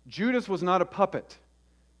 Judas was not a puppet.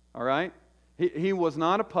 All right? He was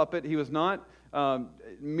not a puppet. He was not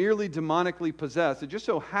merely demonically possessed. It just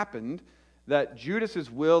so happened that Judas's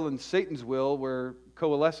will and Satan's will were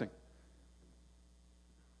coalescing.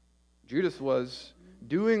 Judas was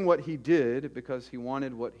doing what he did because he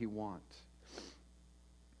wanted what he wants.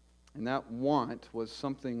 And that want was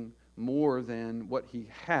something more than what he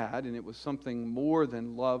had, and it was something more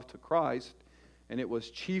than love to Christ, and it was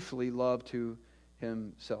chiefly love to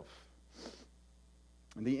himself.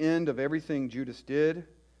 And the end of everything Judas did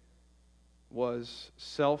was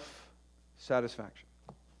self-satisfaction.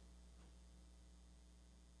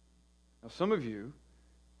 Now, some of you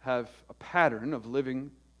have a pattern of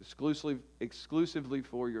living exclusively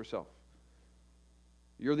for yourself.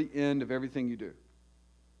 You're the end of everything you do.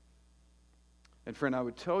 And friend, I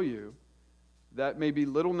would tell you that may be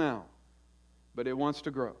little now, but it wants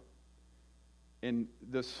to grow. And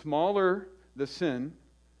the smaller the sin,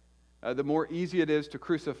 the more easy it is to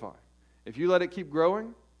crucify. If you let it keep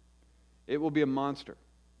growing, it will be a monster.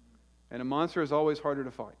 And a monster is always harder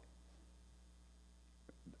to fight.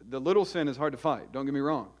 The little sin is hard to fight, don't get me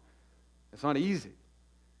wrong. It's not easy.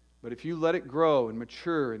 But if you let it grow and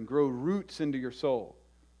mature and grow roots into your soul,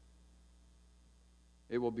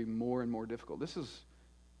 it will be more and more difficult. This is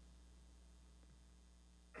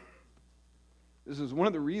one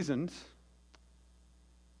of the reasons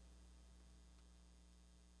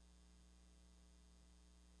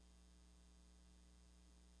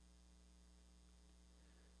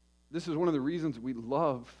we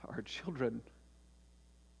love our children.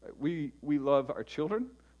 We love our children.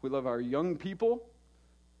 We love our young people,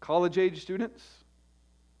 college-age students.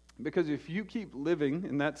 Because if you keep living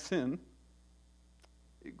in that sin,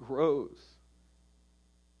 it grows.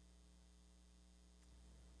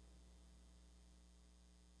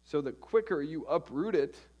 So the quicker you uproot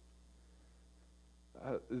it,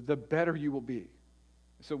 the better you will be.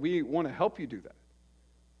 So we want to help you do that.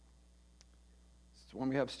 It's when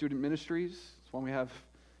we have student ministries. It's when we have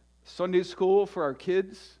Sunday school for our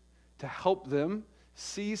kids to help them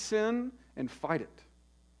see sin and fight it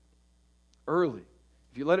early.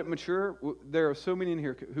 If you let it mature, there are so many in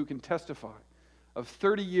here who can testify of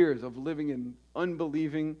 30 years of living in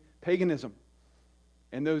unbelieving paganism.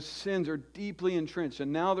 And those sins are deeply entrenched.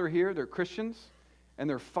 And now they're here, they're Christians, and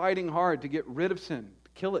they're fighting hard to get rid of sin,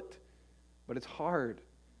 to kill it. But it's hard.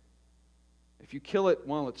 If you kill it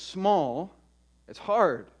while it's small, it's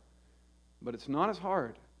hard. But it's not as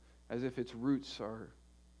hard as if its roots are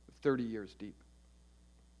 30 years deep.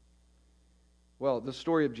 Well, the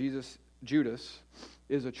story of Judas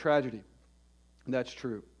is a tragedy. That's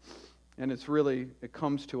true. And it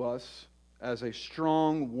comes to us as a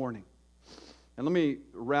strong warning. And let me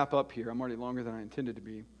wrap up here. I'm already longer than I intended to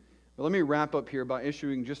be. But let me wrap up here by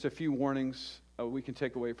issuing just a few warnings we can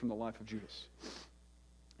take away from the life of Judas.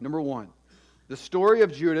 Number one, the story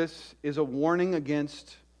of Judas is a warning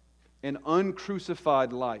against an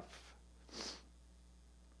uncrucified life.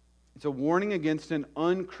 It's a warning against an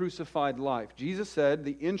uncrucified life. Jesus said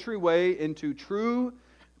the entryway into true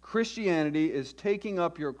Christianity is taking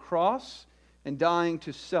up your cross and dying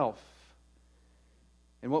to self.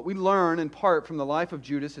 And what we learn in part from the life of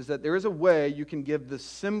Judas is that there is a way you can give the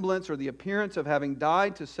semblance or the appearance of having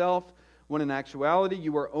died to self when in actuality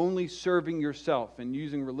you are only serving yourself and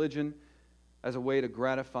using religion as a way to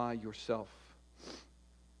gratify yourself.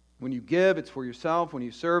 When you give, it's for yourself. When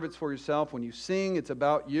you serve, it's for yourself. When you sing, it's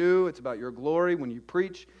about you. It's about your glory. When you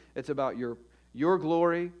preach, it's about your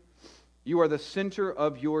glory. You are the center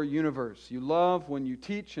of your universe. You love when you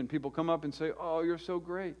teach and people come up and say, "Oh, you're so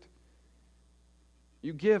great."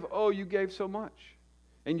 You give, "Oh, you gave so much."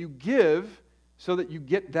 And you give so that you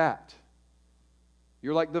get that.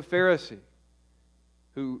 You're like the Pharisee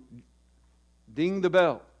who dinged the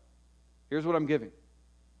bell. Here's what I'm giving.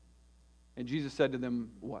 And Jesus said to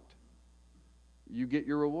them, what? You get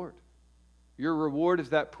your reward. Your reward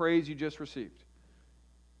is that praise you just received.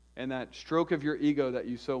 And that stroke of your ego that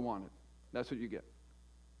you so wanted. That's what you get.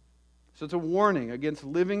 So it's a warning against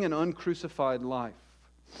living an uncrucified life.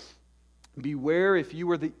 Beware if you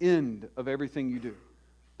are the end of everything you do.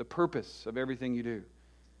 The purpose of everything you do.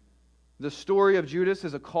 The story of Judas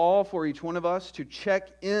is a call for each one of us to check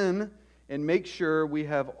in and make sure we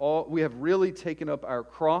have really taken up our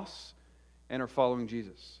cross and are following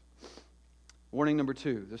Jesus. Warning number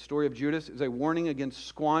 2. The story of Judas is a warning against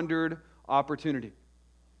squandered opportunity.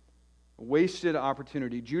 Wasted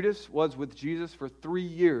opportunity. Judas was with Jesus for 3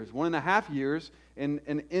 years, 1.5 years, in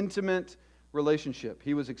an intimate relationship.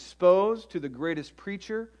 He was exposed to the greatest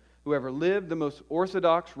preacher who ever lived, the most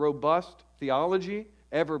orthodox, robust theology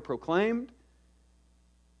ever proclaimed.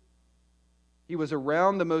 He was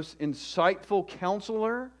around the most insightful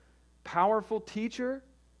counselor, powerful teacher.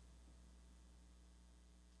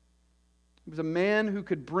 He was a man who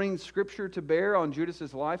could bring Scripture to bear on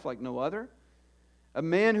Judas's life like no other. A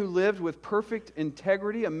man who lived with perfect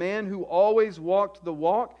integrity. A man who always walked the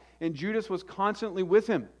walk, and Judas was constantly with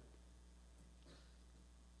him.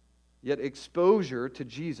 Yet exposure to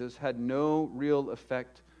Jesus had no real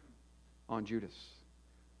effect on Judas.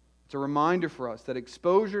 It's a reminder for us that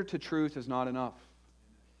exposure to truth is not enough.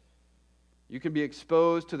 You can be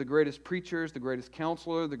exposed to the greatest preachers, the greatest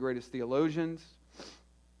counselor, the greatest theologians.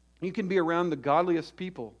 You can be around the godliest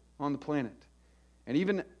people on the planet and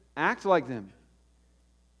even act like them,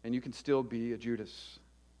 and you can still be a Judas.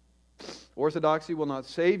 Orthodoxy will not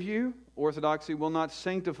save you. Orthodoxy will not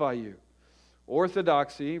sanctify you.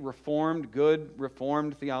 Orthodoxy, reformed, good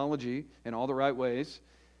reformed theology in all the right ways,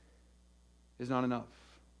 is not enough.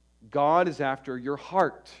 God is after your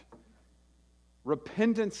heart.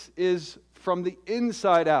 Repentance is from the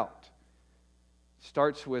inside out. It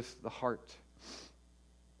starts with the heart.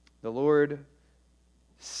 The Lord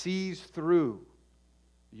sees through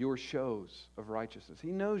your shows of righteousness.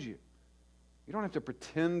 He knows you. You don't have to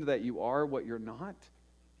pretend that you are what you're not.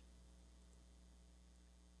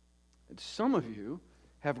 And some of you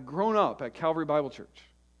have grown up at Calvary Bible Church.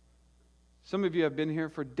 Some of you have been here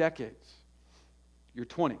for decades. You're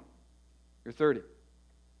 20. You're 30.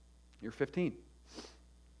 You're 15.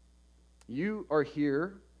 You are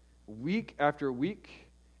here week after week,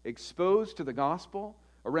 exposed to the gospel,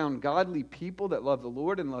 around godly people that love the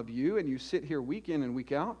Lord and love you, and you sit here week in and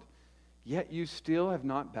week out, yet you still have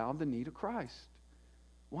not bowed the knee to Christ.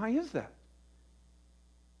 Why is that?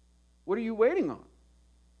 What are you waiting on?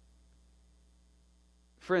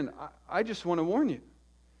 Friend, I just want to warn you.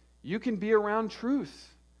 You can be around truth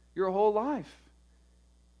your whole life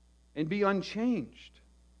and be unchanged.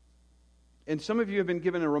 And some of you have been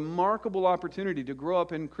given a remarkable opportunity to grow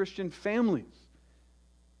up in Christian families.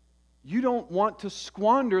 You don't want to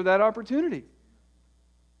squander that opportunity.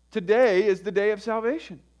 Today is the day of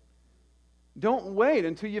salvation. Don't wait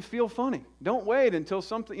until you feel funny. Don't wait until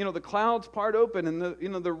something, the clouds part open and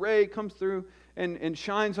the ray comes through and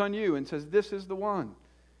shines on you and says, this is the one.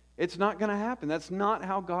 It's not going to happen. That's not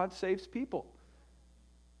how God saves people.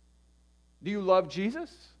 Do you love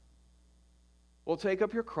Jesus? Well, take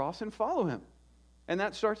up your cross and follow Him. And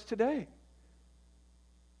that starts today.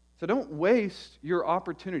 So don't waste your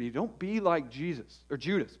opportunity. Don't be like Jesus. Or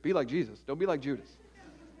Judas. Be like Jesus. Don't be like Judas.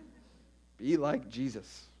 Be like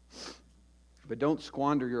Jesus. But don't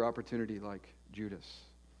squander your opportunity like Judas.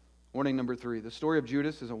 Warning number 3. The story of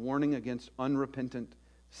Judas is a warning against unrepentant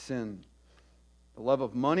sin. The love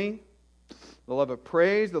of money, the love of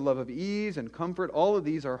praise, the love of ease and comfort, all of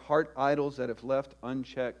these are heart idols that, if left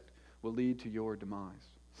unchecked, will lead to your demise.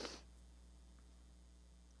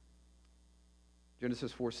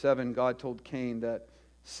 Genesis 4:7, God told Cain that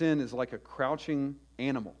sin is like a crouching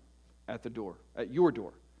animal at the door, at your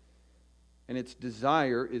door, and its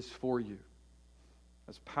desire is for you.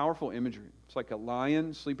 That's powerful imagery. It's like a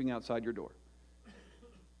lion sleeping outside your door.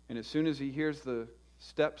 And as soon as he hears the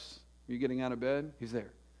steps, you getting out of bed, he's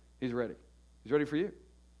there. He's ready. He's ready for you.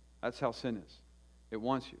 That's how sin is. It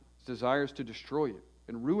wants you. Its desire is to destroy you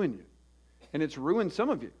and ruin you. And it's ruined some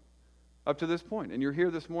of you up to this point. And you're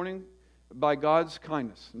here this morning by God's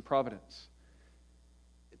kindness and providence.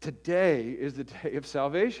 Today is the day of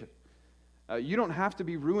salvation. You don't have to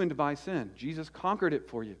be ruined by sin. Jesus conquered it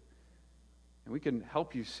for you. And we can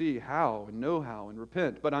help you see how and know how and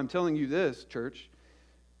repent. But I'm telling you this, church,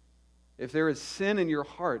 if there is sin in your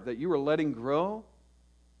heart that you are letting grow,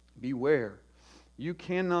 beware. You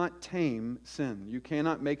cannot tame sin. You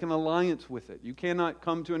cannot make an alliance with it. You cannot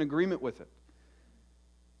come to an agreement with it.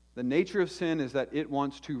 The nature of sin is that it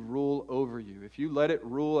wants to rule over you. If you let it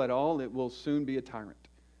rule at all, it will soon be a tyrant.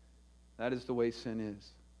 That is the way sin is.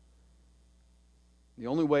 The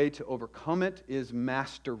only way to overcome it is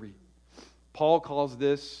mastery. Paul calls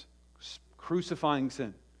this crucifying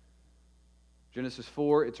sin. Genesis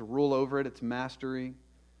 4, it's a rule over it, it's mastery.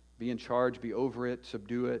 Be in charge, be over it,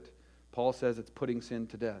 subdue it. Paul says it's putting sin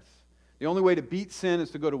to death. The only way to beat sin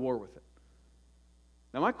is to go to war with it.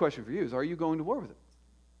 Now my question for you is, are you going to war with it?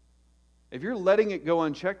 If you're letting it go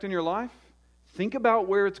unchecked in your life, think about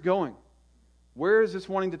where it's going. Where is this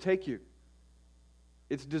wanting to take you?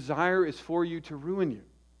 Its desire is for you to ruin you.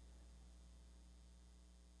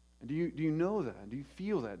 And do you know that? Do you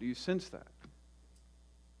feel that? Do you sense that?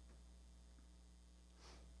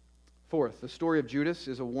 Fourth, the story of Judas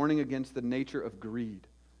is a warning against the nature of greed.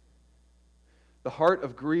 The heart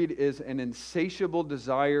of greed is an insatiable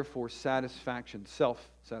desire for satisfaction,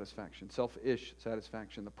 self-satisfaction, selfish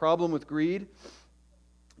satisfaction. The problem with greed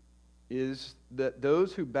is that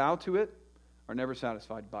those who bow to it are never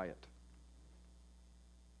satisfied by it.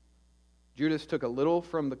 Judas took a little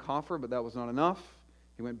from the coffer, but that was not enough.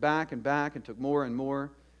 He went back and took more and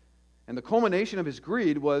more. And the culmination of his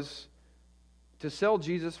greed was to sell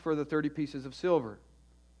Jesus for the 30 pieces of silver.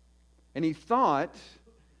 And he thought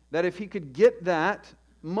that if he could get that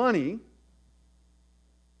money,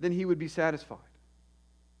 then he would be satisfied.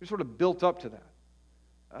 He sort of built up to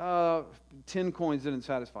that. 10 coins didn't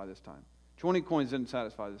satisfy this time. 20 coins didn't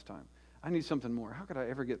satisfy this time. I need something more. How could I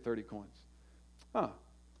ever get 30 coins? I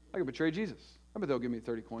could betray Jesus. I bet they'll give me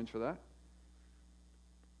 30 coins for that.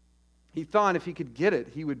 He thought if he could get it,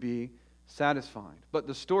 he would be satisfied. But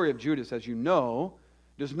the story of Judas, as you know,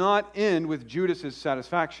 does not end with Judas's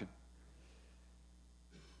satisfaction.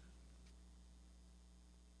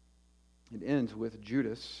 It ends with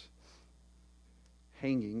Judas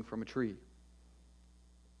hanging from a tree.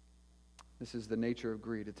 This is the nature of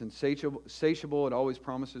greed. It's insatiable. It always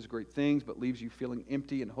promises great things, but leaves you feeling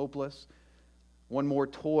empty and hopeless. One more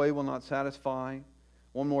toy will not satisfy.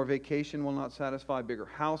 One more vacation will not satisfy. A bigger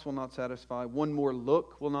house will not satisfy. One more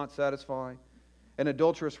look will not satisfy. An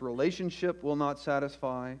adulterous relationship will not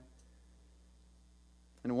satisfy.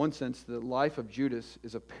 In one sense, the life of Judas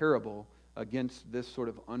is a parable against this sort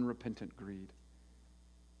of unrepentant greed.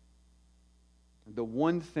 The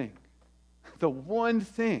one thing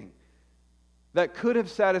that could have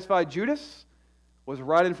satisfied Judas was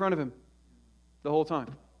right in front of him the whole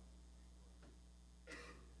time.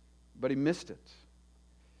 But he missed it.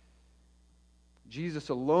 Jesus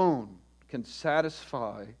alone can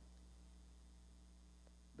satisfy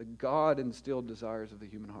the God-instilled desires of the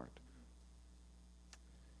human heart.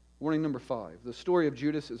 Warning number 5. The story of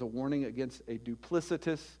Judas is a warning against a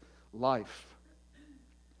duplicitous life.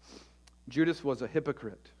 Judas was a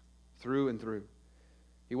hypocrite through and through.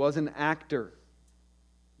 He was an actor.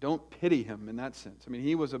 Don't pity him in that sense. I mean,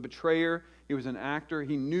 he was a betrayer. He was an actor.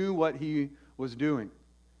 He knew what he was doing.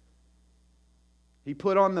 He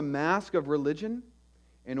put on the mask of religion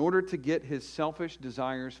in order to get his selfish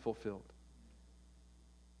desires fulfilled.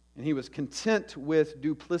 And he was content with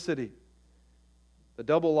duplicity. The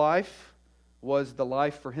double life was the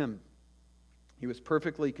life for him. He was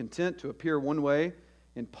perfectly content to appear one way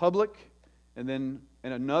in public and then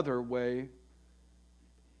in another way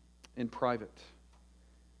in private.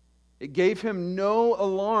 It gave him no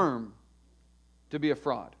alarm to be a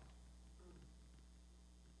fraud.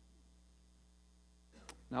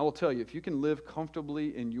 Now, I will tell you, if you can live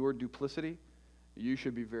comfortably in your duplicity, you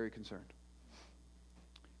should be very concerned.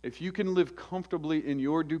 If you can live comfortably in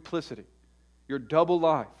your duplicity, your double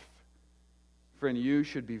life, friend, you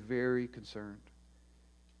should be very concerned.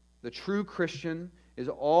 The true Christian is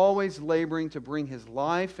always laboring to bring his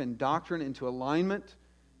life and doctrine into alignment,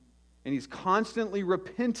 and he's constantly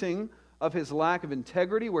repenting of his lack of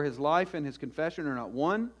integrity, where his life and his confession are not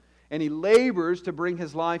one, and he labors to bring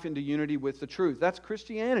his life into unity with the truth. That's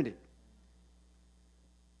Christianity.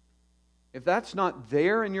 If that's not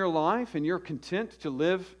there in your life and you're content to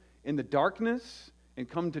live in the darkness and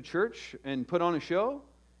come to church and put on a show,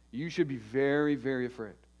 you should be very, very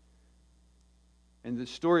afraid. And the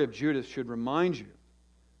story of Judas should remind you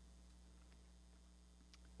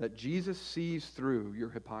that Jesus sees through your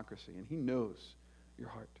hypocrisy and He knows your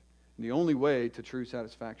heart. And the only way to true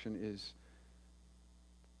satisfaction is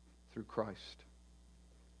through Christ.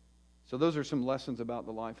 So those are some lessons about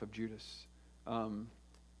the life of Judas.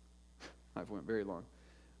 I've went very long.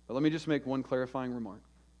 But let me just make one clarifying remark.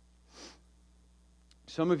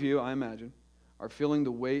 Some of you, I imagine, are feeling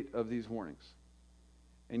the weight of these warnings.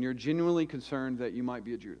 And you're genuinely concerned that you might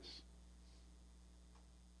be a Judas.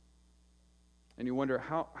 And you wonder,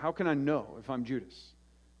 how can I know if I'm Judas?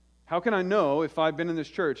 How can I know if I've been in this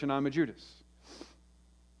church and I'm a Judas?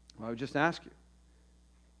 Well, I would just ask you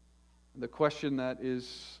the question that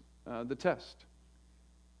is the test.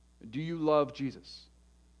 Do you love Jesus?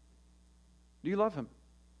 Do you love Him?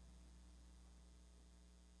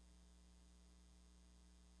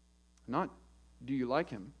 Not do you like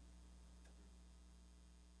Him?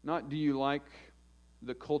 Not do you like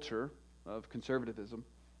the culture of conservatism?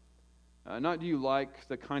 Not do you like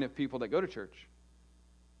the kind of people that go to church?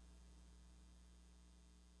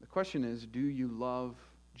 The question is, do you love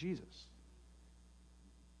Jesus?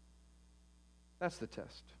 That's the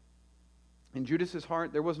test. In Judas's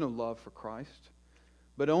heart, there was no love for Christ,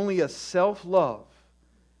 but only a self-love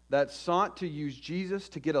that sought to use Jesus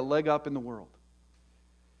to get a leg up in the world.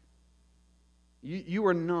 You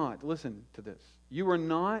are not, listen to this, you are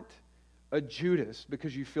not a Judas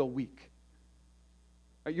because you feel weak.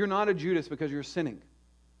 You're not a Judas because you're sinning.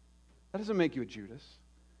 That doesn't make you a Judas.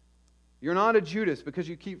 You're not a Judas because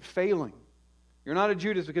you keep failing. You're not a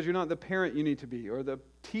Judas because you're not the parent you need to be or the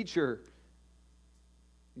teacher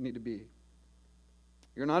you need to be.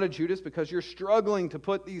 You're not a Judas because you're struggling to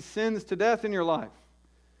put these sins to death in your life.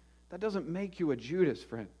 That doesn't make you a Judas,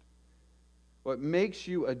 friend. What makes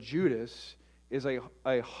you a Judas is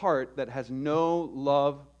a heart that has no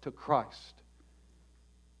love to Christ.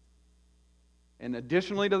 And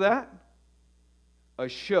additionally to that, a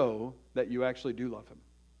show that you actually do love Him.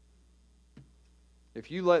 If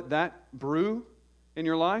you let that brew in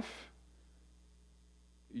your life,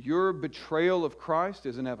 your betrayal of Christ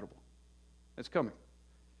is inevitable. It's coming.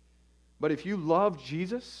 But if you love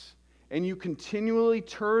Jesus and you continually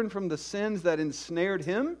turn from the sins that ensnared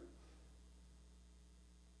Him,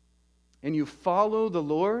 and you follow the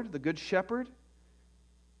Lord, the Good Shepherd,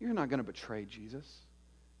 you're not going to betray Jesus.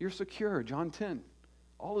 You're secure. John 10.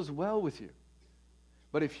 All is well with you.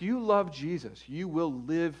 But if you love Jesus, you will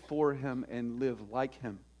live for Him and live like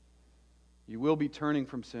Him. You will be turning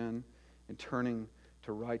from sin and turning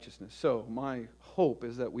to righteousness. So my hope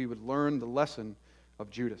is that we would learn the lesson of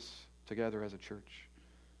Judas together as a church.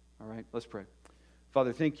 All right, let's pray.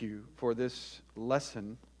 Father, thank you for this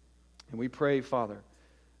lesson. And we pray, Father,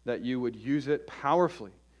 that you would use it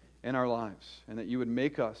powerfully in our lives and that you would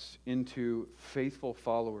make us into faithful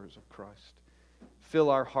followers of Christ. Fill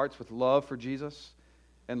our hearts with love for Jesus.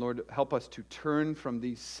 And Lord, help us to turn from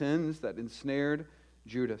these sins that ensnared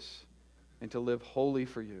Judas and to live wholly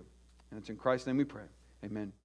for you. And it's in Christ's name we pray. Amen.